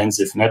and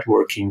intensive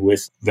networking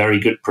with very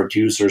good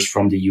producers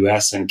from the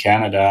US and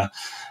Canada.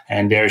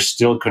 And there's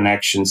still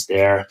connections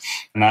there.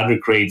 Another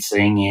great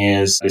thing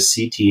is the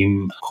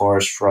C-Team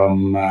course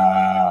from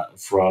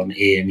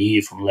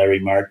AME, from Larry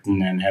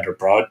Martin and Heather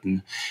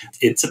Broughton.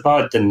 It's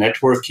about the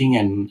networking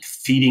and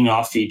feeding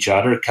off each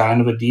other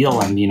kind of a deal,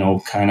 and,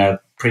 kind of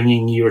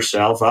bringing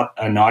yourself up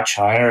a notch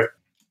higher.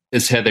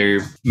 As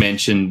Heather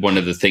mentioned, one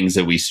of the things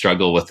that we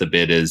struggle with a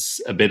bit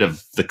is a bit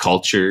of the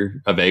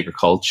culture of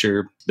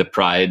agriculture, the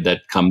pride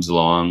that comes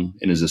along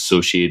and is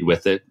associated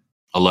with it.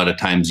 A lot of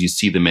times you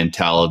see the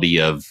mentality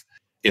of,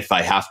 if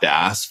I have to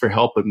ask for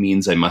help, it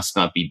means I must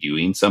not be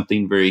doing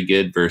something very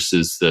good,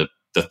 versus the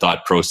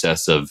thought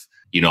process of,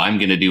 I'm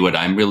going to do what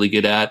I'm really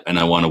good at, and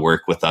I want to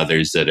work with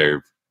others that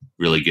are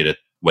really good at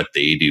what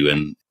they do.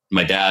 And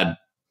my dad,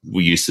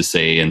 we used to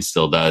say, and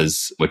still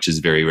does, which is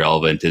very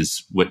relevant,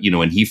 is what,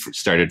 when he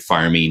started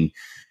farming,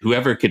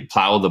 whoever could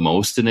plow the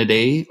most in a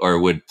day or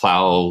would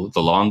plow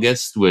the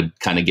longest would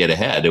kind of get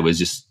ahead. It was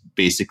just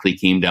basically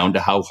came down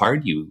to how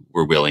hard you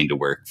were willing to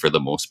work for the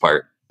most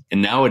part.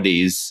 And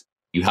nowadays,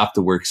 you have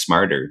to work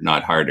smarter,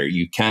 not harder.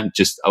 You can't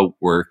just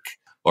outwork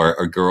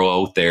or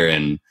go out there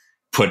and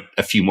put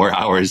a few more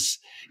hours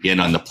in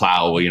on the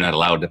plow. Well, you're not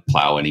allowed to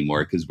plow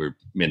anymore because we're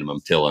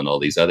minimum till and all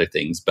these other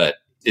things. But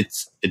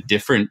it's a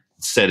different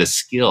set of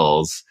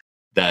skills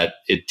that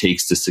it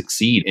takes to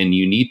succeed. And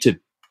you need to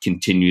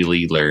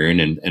continually learn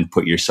and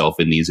put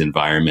yourself in these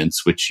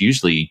environments, which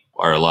usually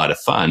are a lot of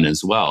fun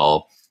as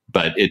well.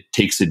 But it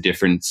takes a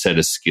different set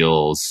of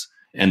skills.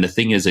 And the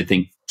thing is, I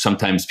think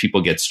sometimes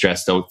people get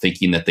stressed out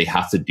thinking that they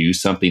have to do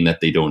something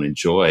that they don't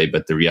enjoy.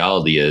 But the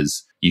reality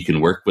is you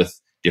can work with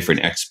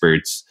different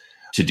experts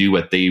to do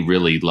what they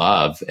really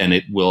love, and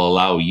it will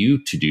allow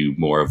you to do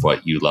more of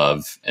what you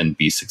love and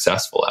be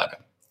successful at it.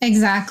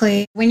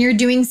 Exactly. When you're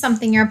doing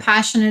something you're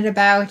passionate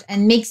about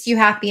and makes you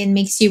happy and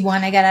makes you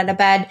want to get out of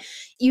bed,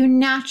 you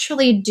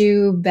naturally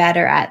do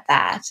better at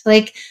that.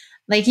 Like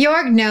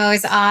Jorg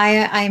knows,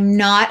 I'm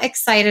not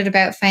excited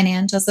about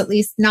financials, at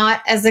least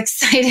not as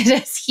excited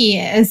as he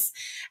is.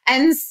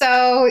 And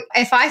so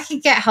if I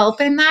could get help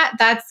in that,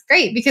 that's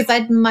great, because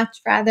I'd much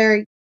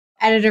rather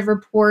edit a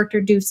report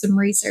or do some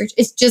research.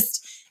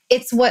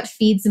 It's what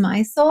feeds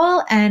my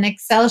soul, and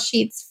Excel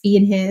sheets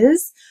feed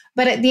his.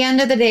 But at the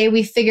end of the day,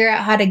 we figure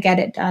out how to get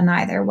it done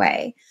either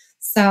way.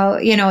 So,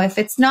 if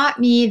it's not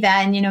me,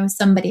 then,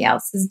 somebody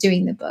else is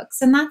doing the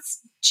books, and that's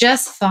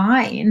just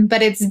fine.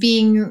 But it's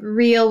being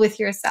real with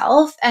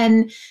yourself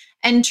and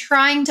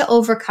trying to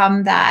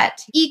overcome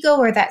that ego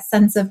or that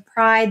sense of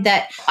pride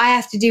that I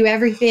have to do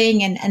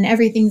everything and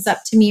everything's up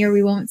to me or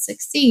we won't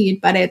succeed.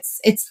 But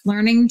it's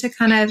learning to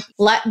kind of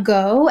let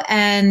go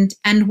and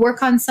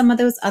work on some of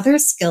those other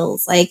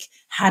skills, like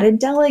how to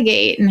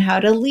delegate and how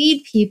to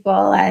lead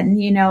people and,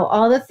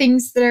 all the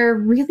things that are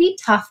really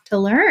tough to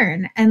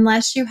learn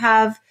unless you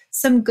have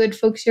some good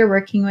folks you're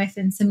working with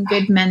and some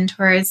good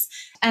mentors,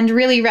 and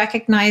really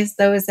recognize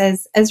those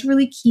as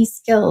really key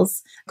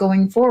skills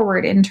going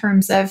forward in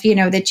terms of,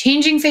 the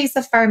changing face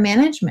of farm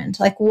management.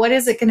 Like, what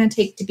is it going to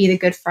take to be the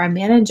good farm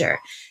manager?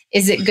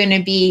 Is it going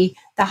to be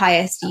the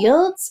highest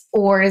yields,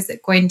 or is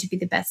it going to be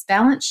the best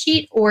balance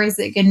sheet, or is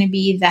it going to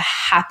be the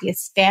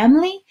happiest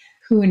family?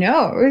 Who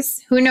knows?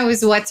 Who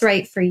knows what's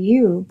right for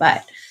you?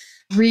 But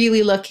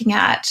really looking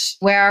at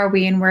where are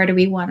we and where do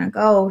we want to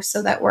go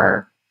so that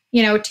we're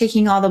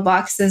taking all the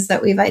boxes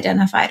that we've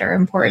identified are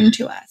important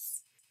to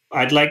us.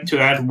 I'd like to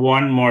add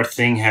one more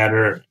thing,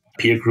 Heather.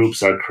 Peer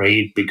groups are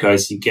great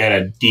because you get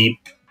a deep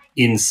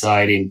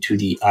insight into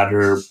the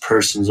other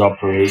person's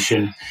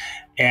operation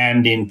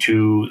and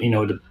into,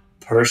 the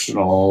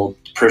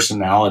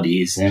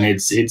personalities. And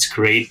it's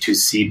great to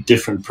see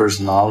different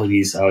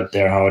personalities out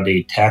there, how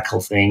they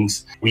tackle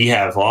things. We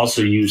have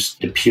also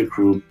used the peer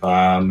group,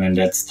 and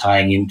that's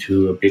tying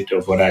into a bit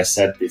of what I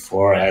said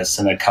before, as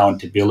an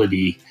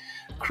accountability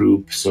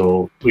group.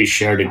 So we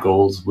share the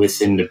goals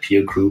within the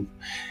peer group.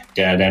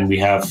 And we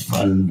have,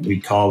 we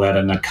call that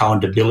an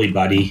accountability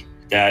buddy,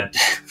 that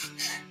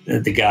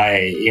the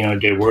guy,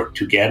 they work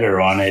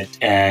together on it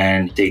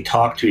and they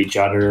talk to each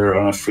other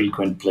on a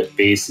frequent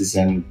basis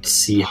and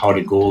see how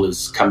the goal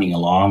is coming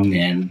along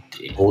and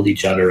hold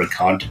each other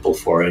accountable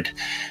for it.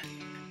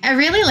 I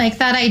really like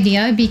that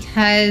idea,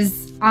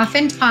 because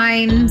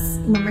oftentimes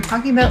when we're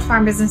talking about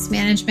farm business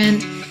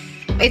management,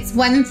 it's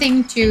one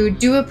thing to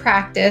do a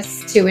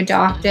practice, to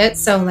adopt it.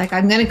 So like,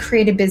 I'm going to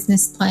create a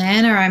business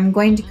plan, or I'm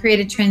going to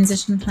create a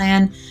transition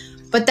plan.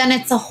 But then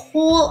it's a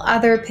whole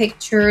other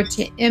picture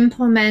to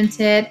implement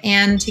it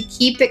and to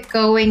keep it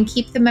going,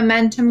 keep the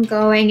momentum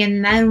going,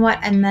 and then what,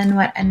 and then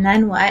what, and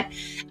then what,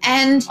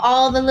 and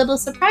all the little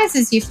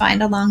surprises you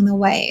find along the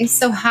way.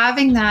 So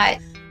having that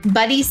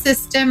buddy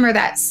system or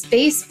that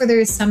space where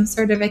there's some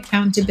sort of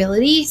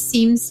accountability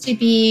seems to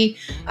be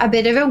a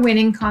bit of a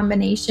winning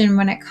combination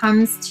when it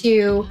comes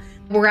to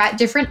we're at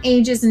different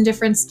ages and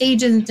different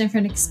stages and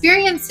different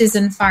experiences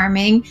in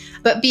farming,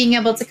 but being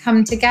able to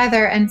come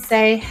together and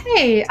say,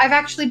 hey, I've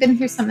actually been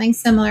through something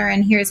similar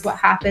and here's what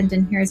happened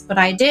and here's what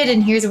I did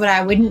and here's what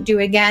I wouldn't do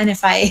again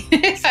if I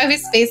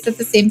was faced with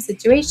the same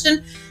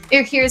situation,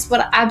 or here's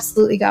what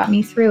absolutely got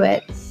me through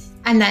it.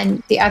 And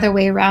then the other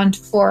way around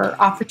for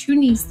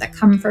opportunities that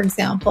come, for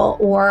example,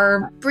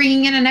 or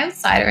bringing in an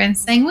outsider and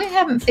saying, we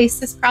haven't faced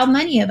this problem,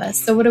 any of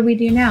us. So what do we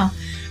do now?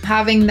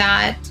 Having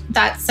that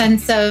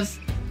sense of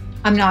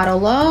I'm not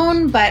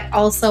alone, but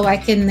also I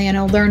can,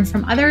 learn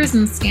from others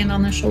and stand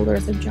on the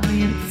shoulders of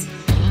giants.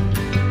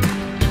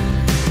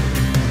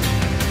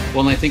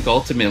 Well, and I think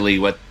ultimately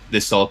what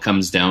this all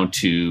comes down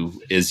to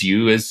is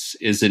you as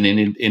an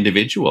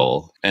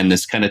individual. And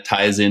this kind of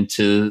ties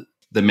into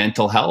the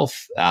mental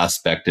health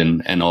aspect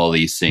and all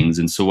these things.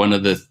 And so one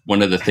of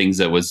the things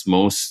that was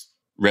most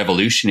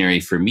revolutionary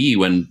for me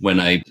when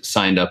I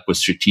signed up with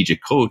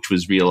Strategic Coach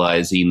was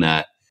realizing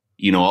that,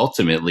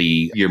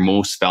 ultimately your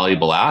most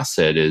valuable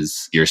asset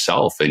is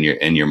yourself and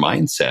your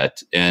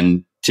mindset.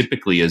 And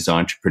typically as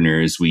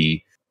entrepreneurs,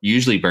 we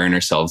usually burn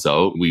ourselves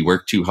out. We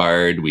work too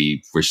hard.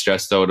 We're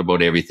stressed out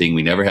about everything.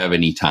 We never have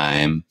any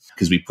time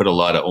because we put a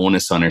lot of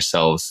onus on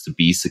ourselves to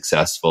be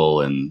successful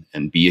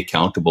and be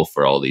accountable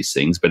for all these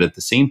things. But at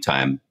the same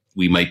time,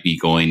 we might be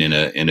going in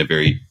a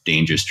very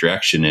dangerous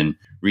direction and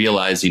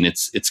realizing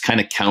it's kind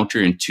of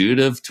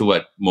counterintuitive to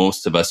what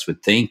most of us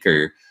would think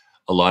or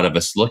a lot of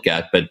us look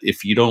at. But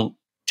if you don't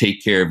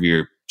take care of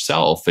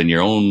yourself and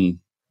your own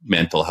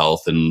mental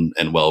health and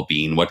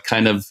well-being, what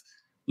kind of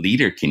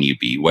leader can you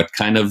be? What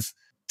kind of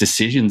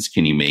decisions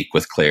can you make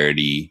with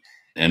clarity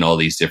and all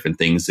these different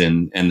things?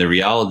 And the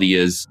reality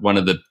is one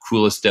of the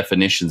coolest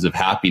definitions of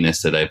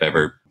happiness that I've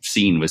ever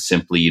seen was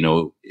simply,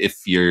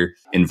 if your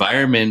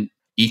environment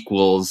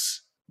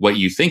equals what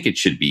you think it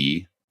should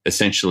be,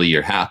 essentially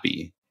you're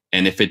happy.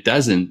 And if it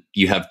doesn't,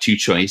 you have two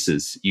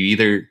choices. You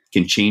either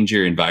can change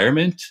your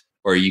environment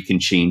or you can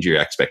change your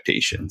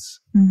expectations.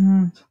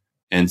 Mm-hmm.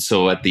 And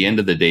so at the end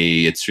of the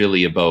day, it's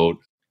really about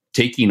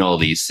taking all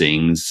these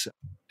things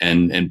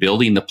and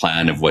building the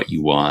plan of what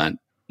you want,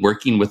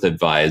 working with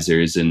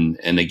advisors. And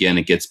again,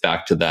 it gets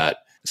back to that.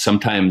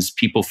 Sometimes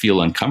people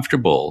feel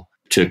uncomfortable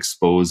to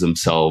expose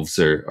themselves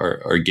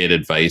or get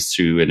advice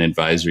through an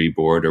advisory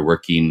board or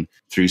working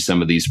through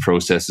some of these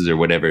processes or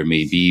whatever it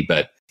may be.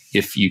 But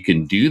if you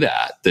can do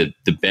that, the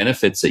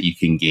benefits that you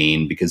can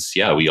gain, because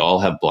we all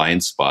have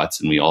blind spots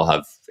and we all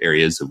have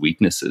areas of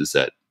weaknesses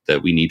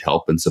that we need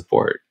help and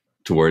support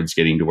towards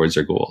getting towards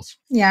our goals.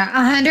 Yeah,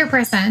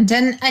 100%.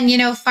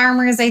 And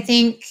farmers, I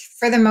think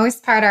for the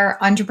most part are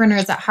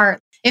entrepreneurs at heart.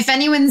 If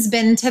anyone's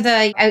been to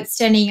the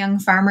Outstanding Young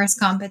Farmers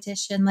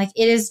competition, it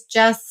is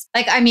just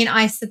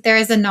I sit there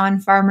as a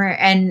non-farmer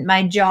and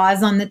my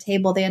jaw's on the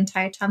table the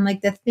entire time.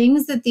 The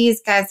things that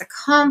these guys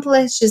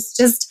accomplish is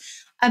just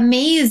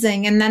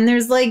amazing. And then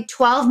there's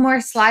 12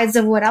 more slides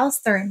of what else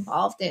they're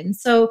involved in.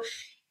 So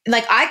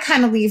I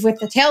kind of leave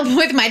with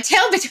my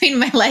tail between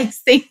my legs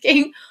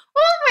thinking,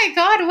 oh my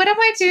God, what am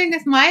I doing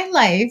with my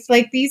life?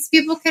 These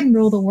people can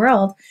rule the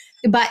world.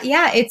 But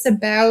it's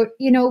about,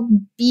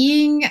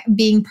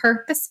 being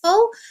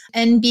purposeful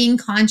and being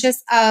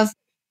conscious of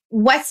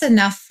what's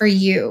enough for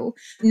you,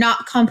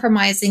 not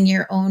compromising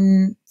your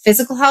own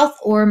physical health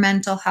or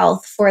mental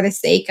health for the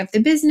sake of the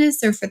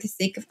business or for the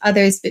sake of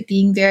others, but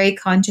being very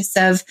conscious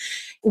of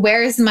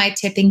where is my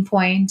tipping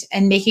point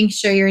and making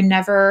sure you're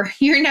never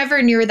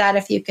near that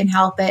if you can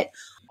help it.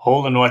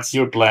 Holden, what's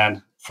your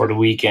plan for the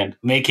weekend?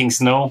 Making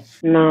snow?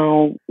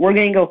 No, we're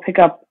going to go pick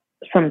up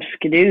some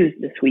skidoos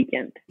this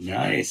weekend.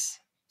 Nice.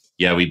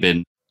 Yeah, we've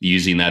been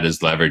using that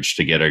as leverage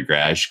to get our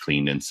garage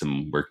cleaned and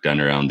some work done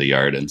around the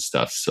yard and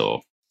stuff.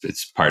 So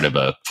it's part of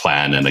a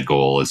plan and a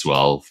goal as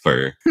well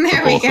for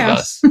both of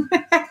us.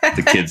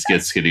 The kids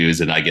get skidoos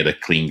and I get a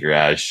clean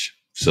garage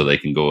so they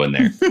can go in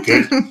there.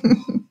 Good.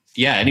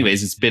 Yeah,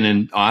 anyways, it's been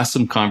an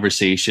awesome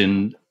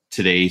conversation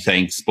today.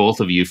 Thanks both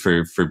of you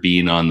for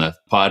being on the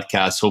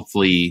podcast.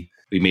 Hopefully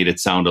we made it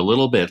sound a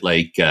little bit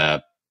like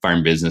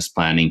farm business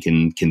planning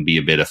can be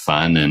a bit of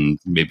fun, and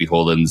maybe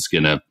Holden's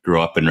going to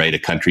grow up and write a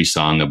country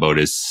song about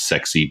his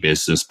sexy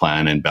business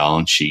plan and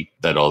balance sheet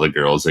that all the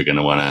girls are going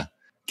to want to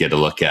get a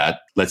look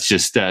at. Let's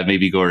just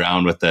maybe go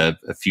around with a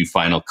few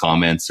final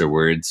comments or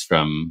words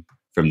from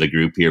the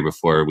group here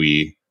before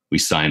we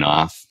sign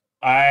off.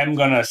 I'm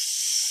going to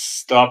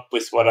stop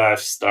with what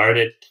I've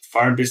started.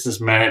 Farm business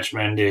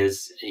management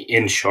is,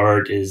 in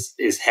short,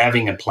 is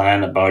having a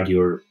plan about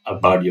your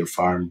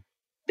farm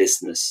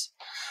business.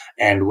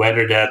 And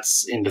whether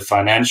that's in the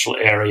financial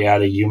area,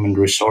 the human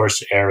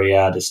resource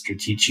area, the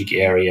strategic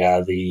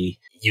area, the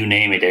you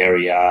name it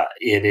area,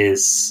 it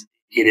is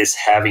it is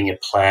having a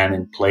plan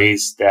in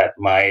place that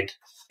might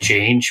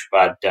change,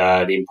 but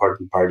the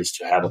important part is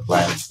to have a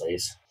plan in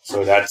place.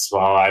 So that's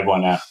how I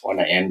wanna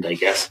end, I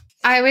guess.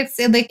 I would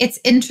say it's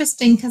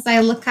interesting because I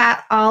look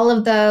at all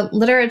of the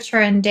literature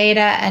and data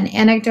and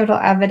anecdotal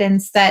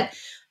evidence that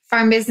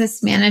farm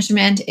business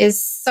management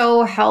is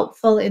so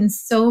helpful in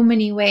so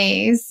many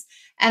ways.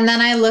 And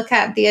then I look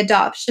at the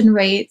adoption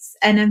rates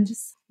and I'm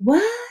just,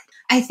 what?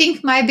 I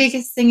think my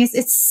biggest thing is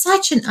it's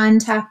such an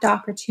untapped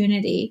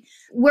opportunity.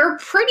 We're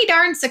pretty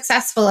darn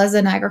successful as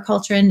an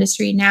agriculture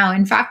industry now.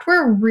 In fact,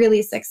 we're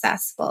really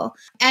successful.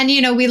 And,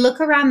 we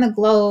look around the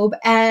globe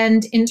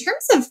and in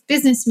terms of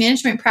business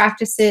management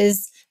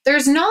practices,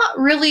 there's not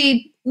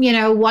really,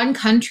 one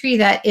country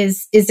that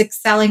is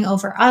excelling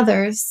over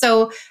others.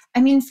 So,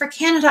 for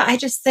Canada, I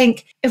just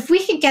think if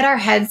we could get our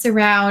heads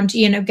around,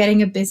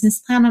 getting a business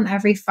plan on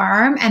every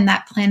farm and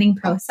that planning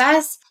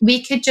process,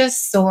 we could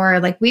just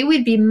soar. We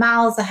would be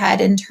miles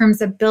ahead in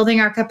terms of building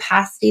our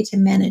capacity to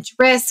manage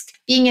risk,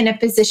 being in a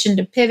position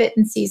to pivot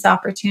and seize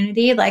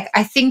opportunity.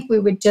 I think we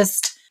would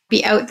just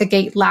be out the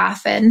gate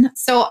laughing.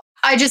 So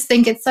I just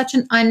think it's such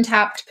an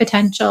untapped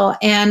potential.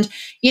 And,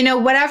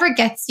 whatever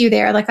gets you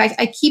there,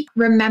 I keep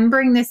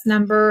remembering this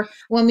number.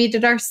 When we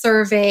did our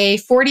survey,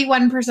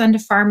 41%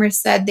 of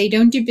farmers said they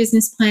don't do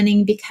business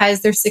planning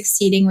because they're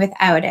succeeding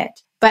without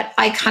it. But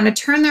I kind of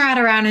turn that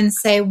around and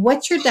say,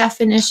 what's your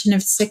definition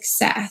of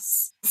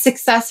success?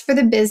 Success for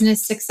the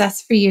business, success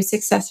for you,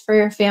 success for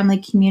your family,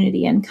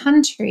 community, and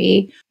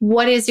country.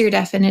 What is your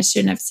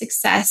definition of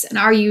success? And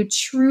are you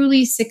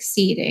truly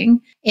succeeding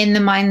in the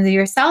minds of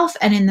yourself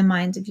and in the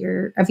minds of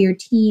your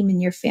team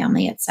and your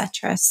family,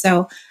 etc.?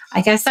 So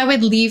I guess I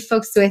would leave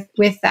folks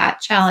with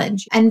that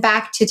challenge. And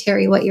back to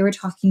Terry, what you were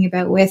talking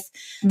about with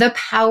the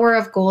power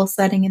of goal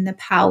setting and the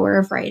power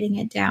of writing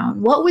it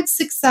down. What would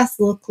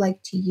success look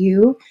like to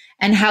you?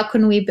 And how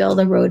can we build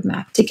a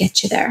roadmap to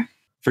get you there?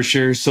 For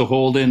sure. So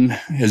Holden,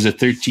 as a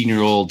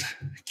 13-year-old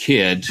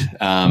kid,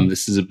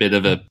 this is a bit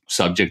of a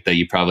subject that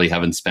you probably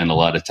haven't spent a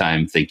lot of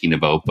time thinking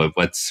about, but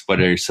what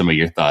are some of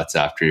your thoughts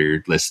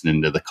after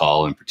listening to the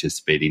call and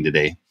participating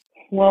today?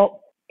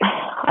 Well,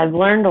 I've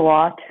learned a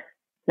lot.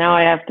 Now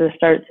I have to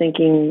start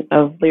thinking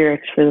of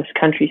lyrics for this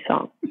country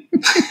song.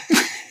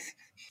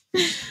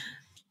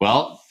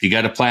 Well, you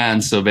got a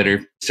plan, so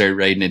better start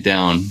writing it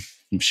down.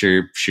 I'm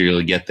sure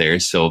you'll get there.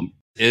 So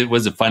it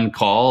was a fun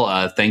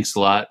call. Thanks a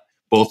lot,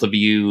 both of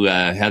you,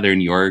 Heather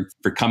and Jorg,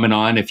 for coming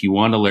on. If you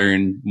want to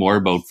learn more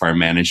about Farm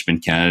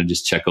Management Canada,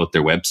 just check out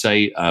their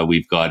website.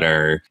 We've got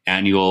our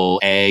annual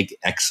Ag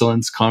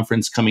Excellence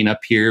Conference coming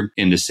up here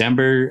in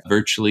December,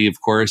 virtually,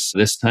 of course,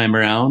 this time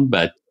around,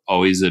 but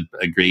always a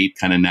great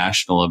kind of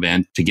national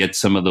event to get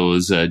some of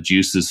those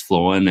juices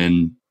flowing.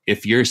 And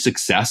if you're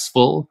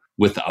successful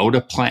without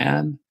a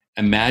plan,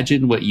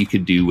 imagine what you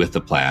could do with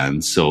a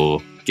plan.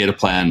 So get a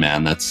plan,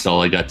 man. That's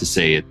all I got to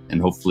say.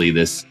 And hopefully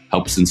this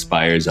helps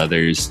inspires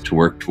others to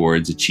work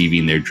towards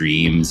achieving their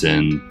dreams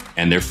and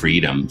their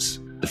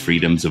freedoms, the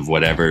freedoms of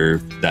whatever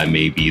that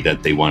may be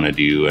that they want to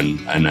do.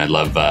 And I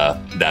love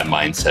that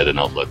mindset and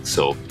outlook.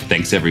 So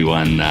thanks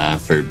everyone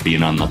for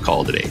being on the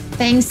call today.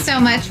 Thanks so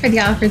much for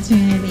the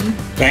opportunity.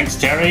 Thanks,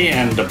 Terry,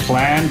 and the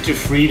plan to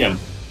freedom.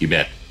 You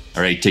bet.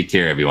 All right. Take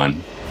care,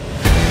 everyone.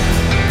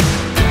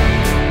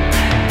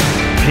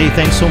 Hey,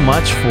 thanks so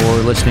much for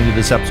listening to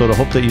this episode. I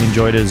hope that you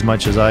enjoyed it as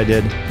much as I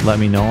did. Let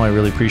me know. I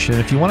really appreciate it.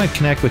 If you want to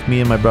connect with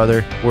me and my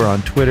brother, we're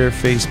on Twitter,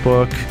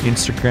 Facebook,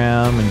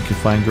 Instagram, and you can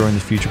find Growing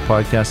the Future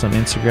podcast on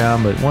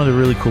Instagram. But one of the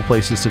really cool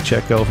places to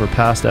check out for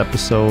past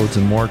episodes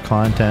and more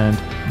content,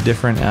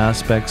 different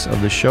aspects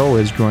of the show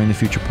is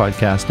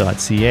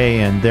growingthefuturepodcast.ca.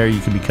 And there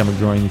you can become a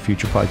Growing the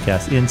Future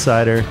Podcast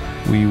insider.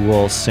 We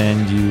will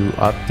send you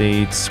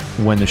updates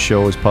when the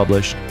show is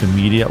published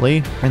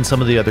immediately. And some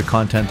of the other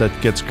content that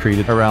gets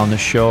created around the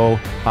show,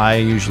 I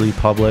usually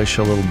publish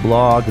a little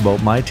blog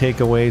about my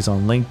takeaways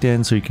on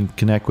LinkedIn, so you can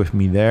connect with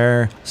me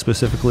there,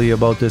 specifically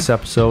about this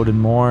episode and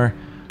more.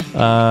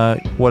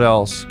 What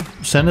else?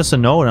 Send us a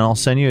note and I'll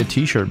send you a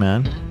t-shirt,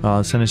 man.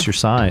 Send us your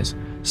size.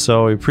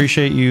 So I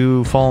appreciate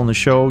you following the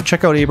show.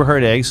 Check out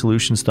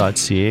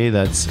AberhardAgSolutions.ca.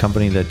 That's a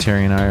company that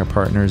Terry and I are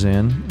partners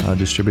in,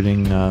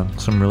 distributing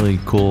some really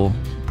cool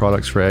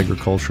products for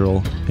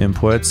agricultural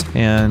inputs.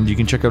 And you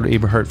can check out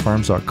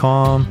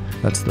AberhardFarms.com.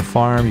 That's the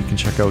farm. You can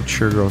check out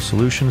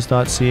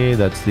SureGrowSolutions.ca.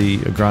 That's the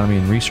agronomy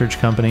and research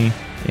company.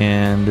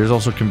 And there's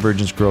also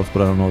Convergence Growth,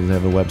 but I don't know if they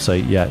have a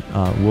website yet.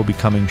 Will be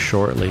coming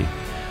shortly.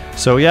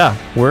 So yeah,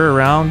 we're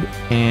around,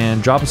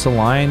 and drop us a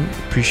line.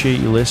 Appreciate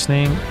you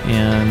listening,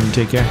 and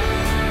take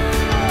care.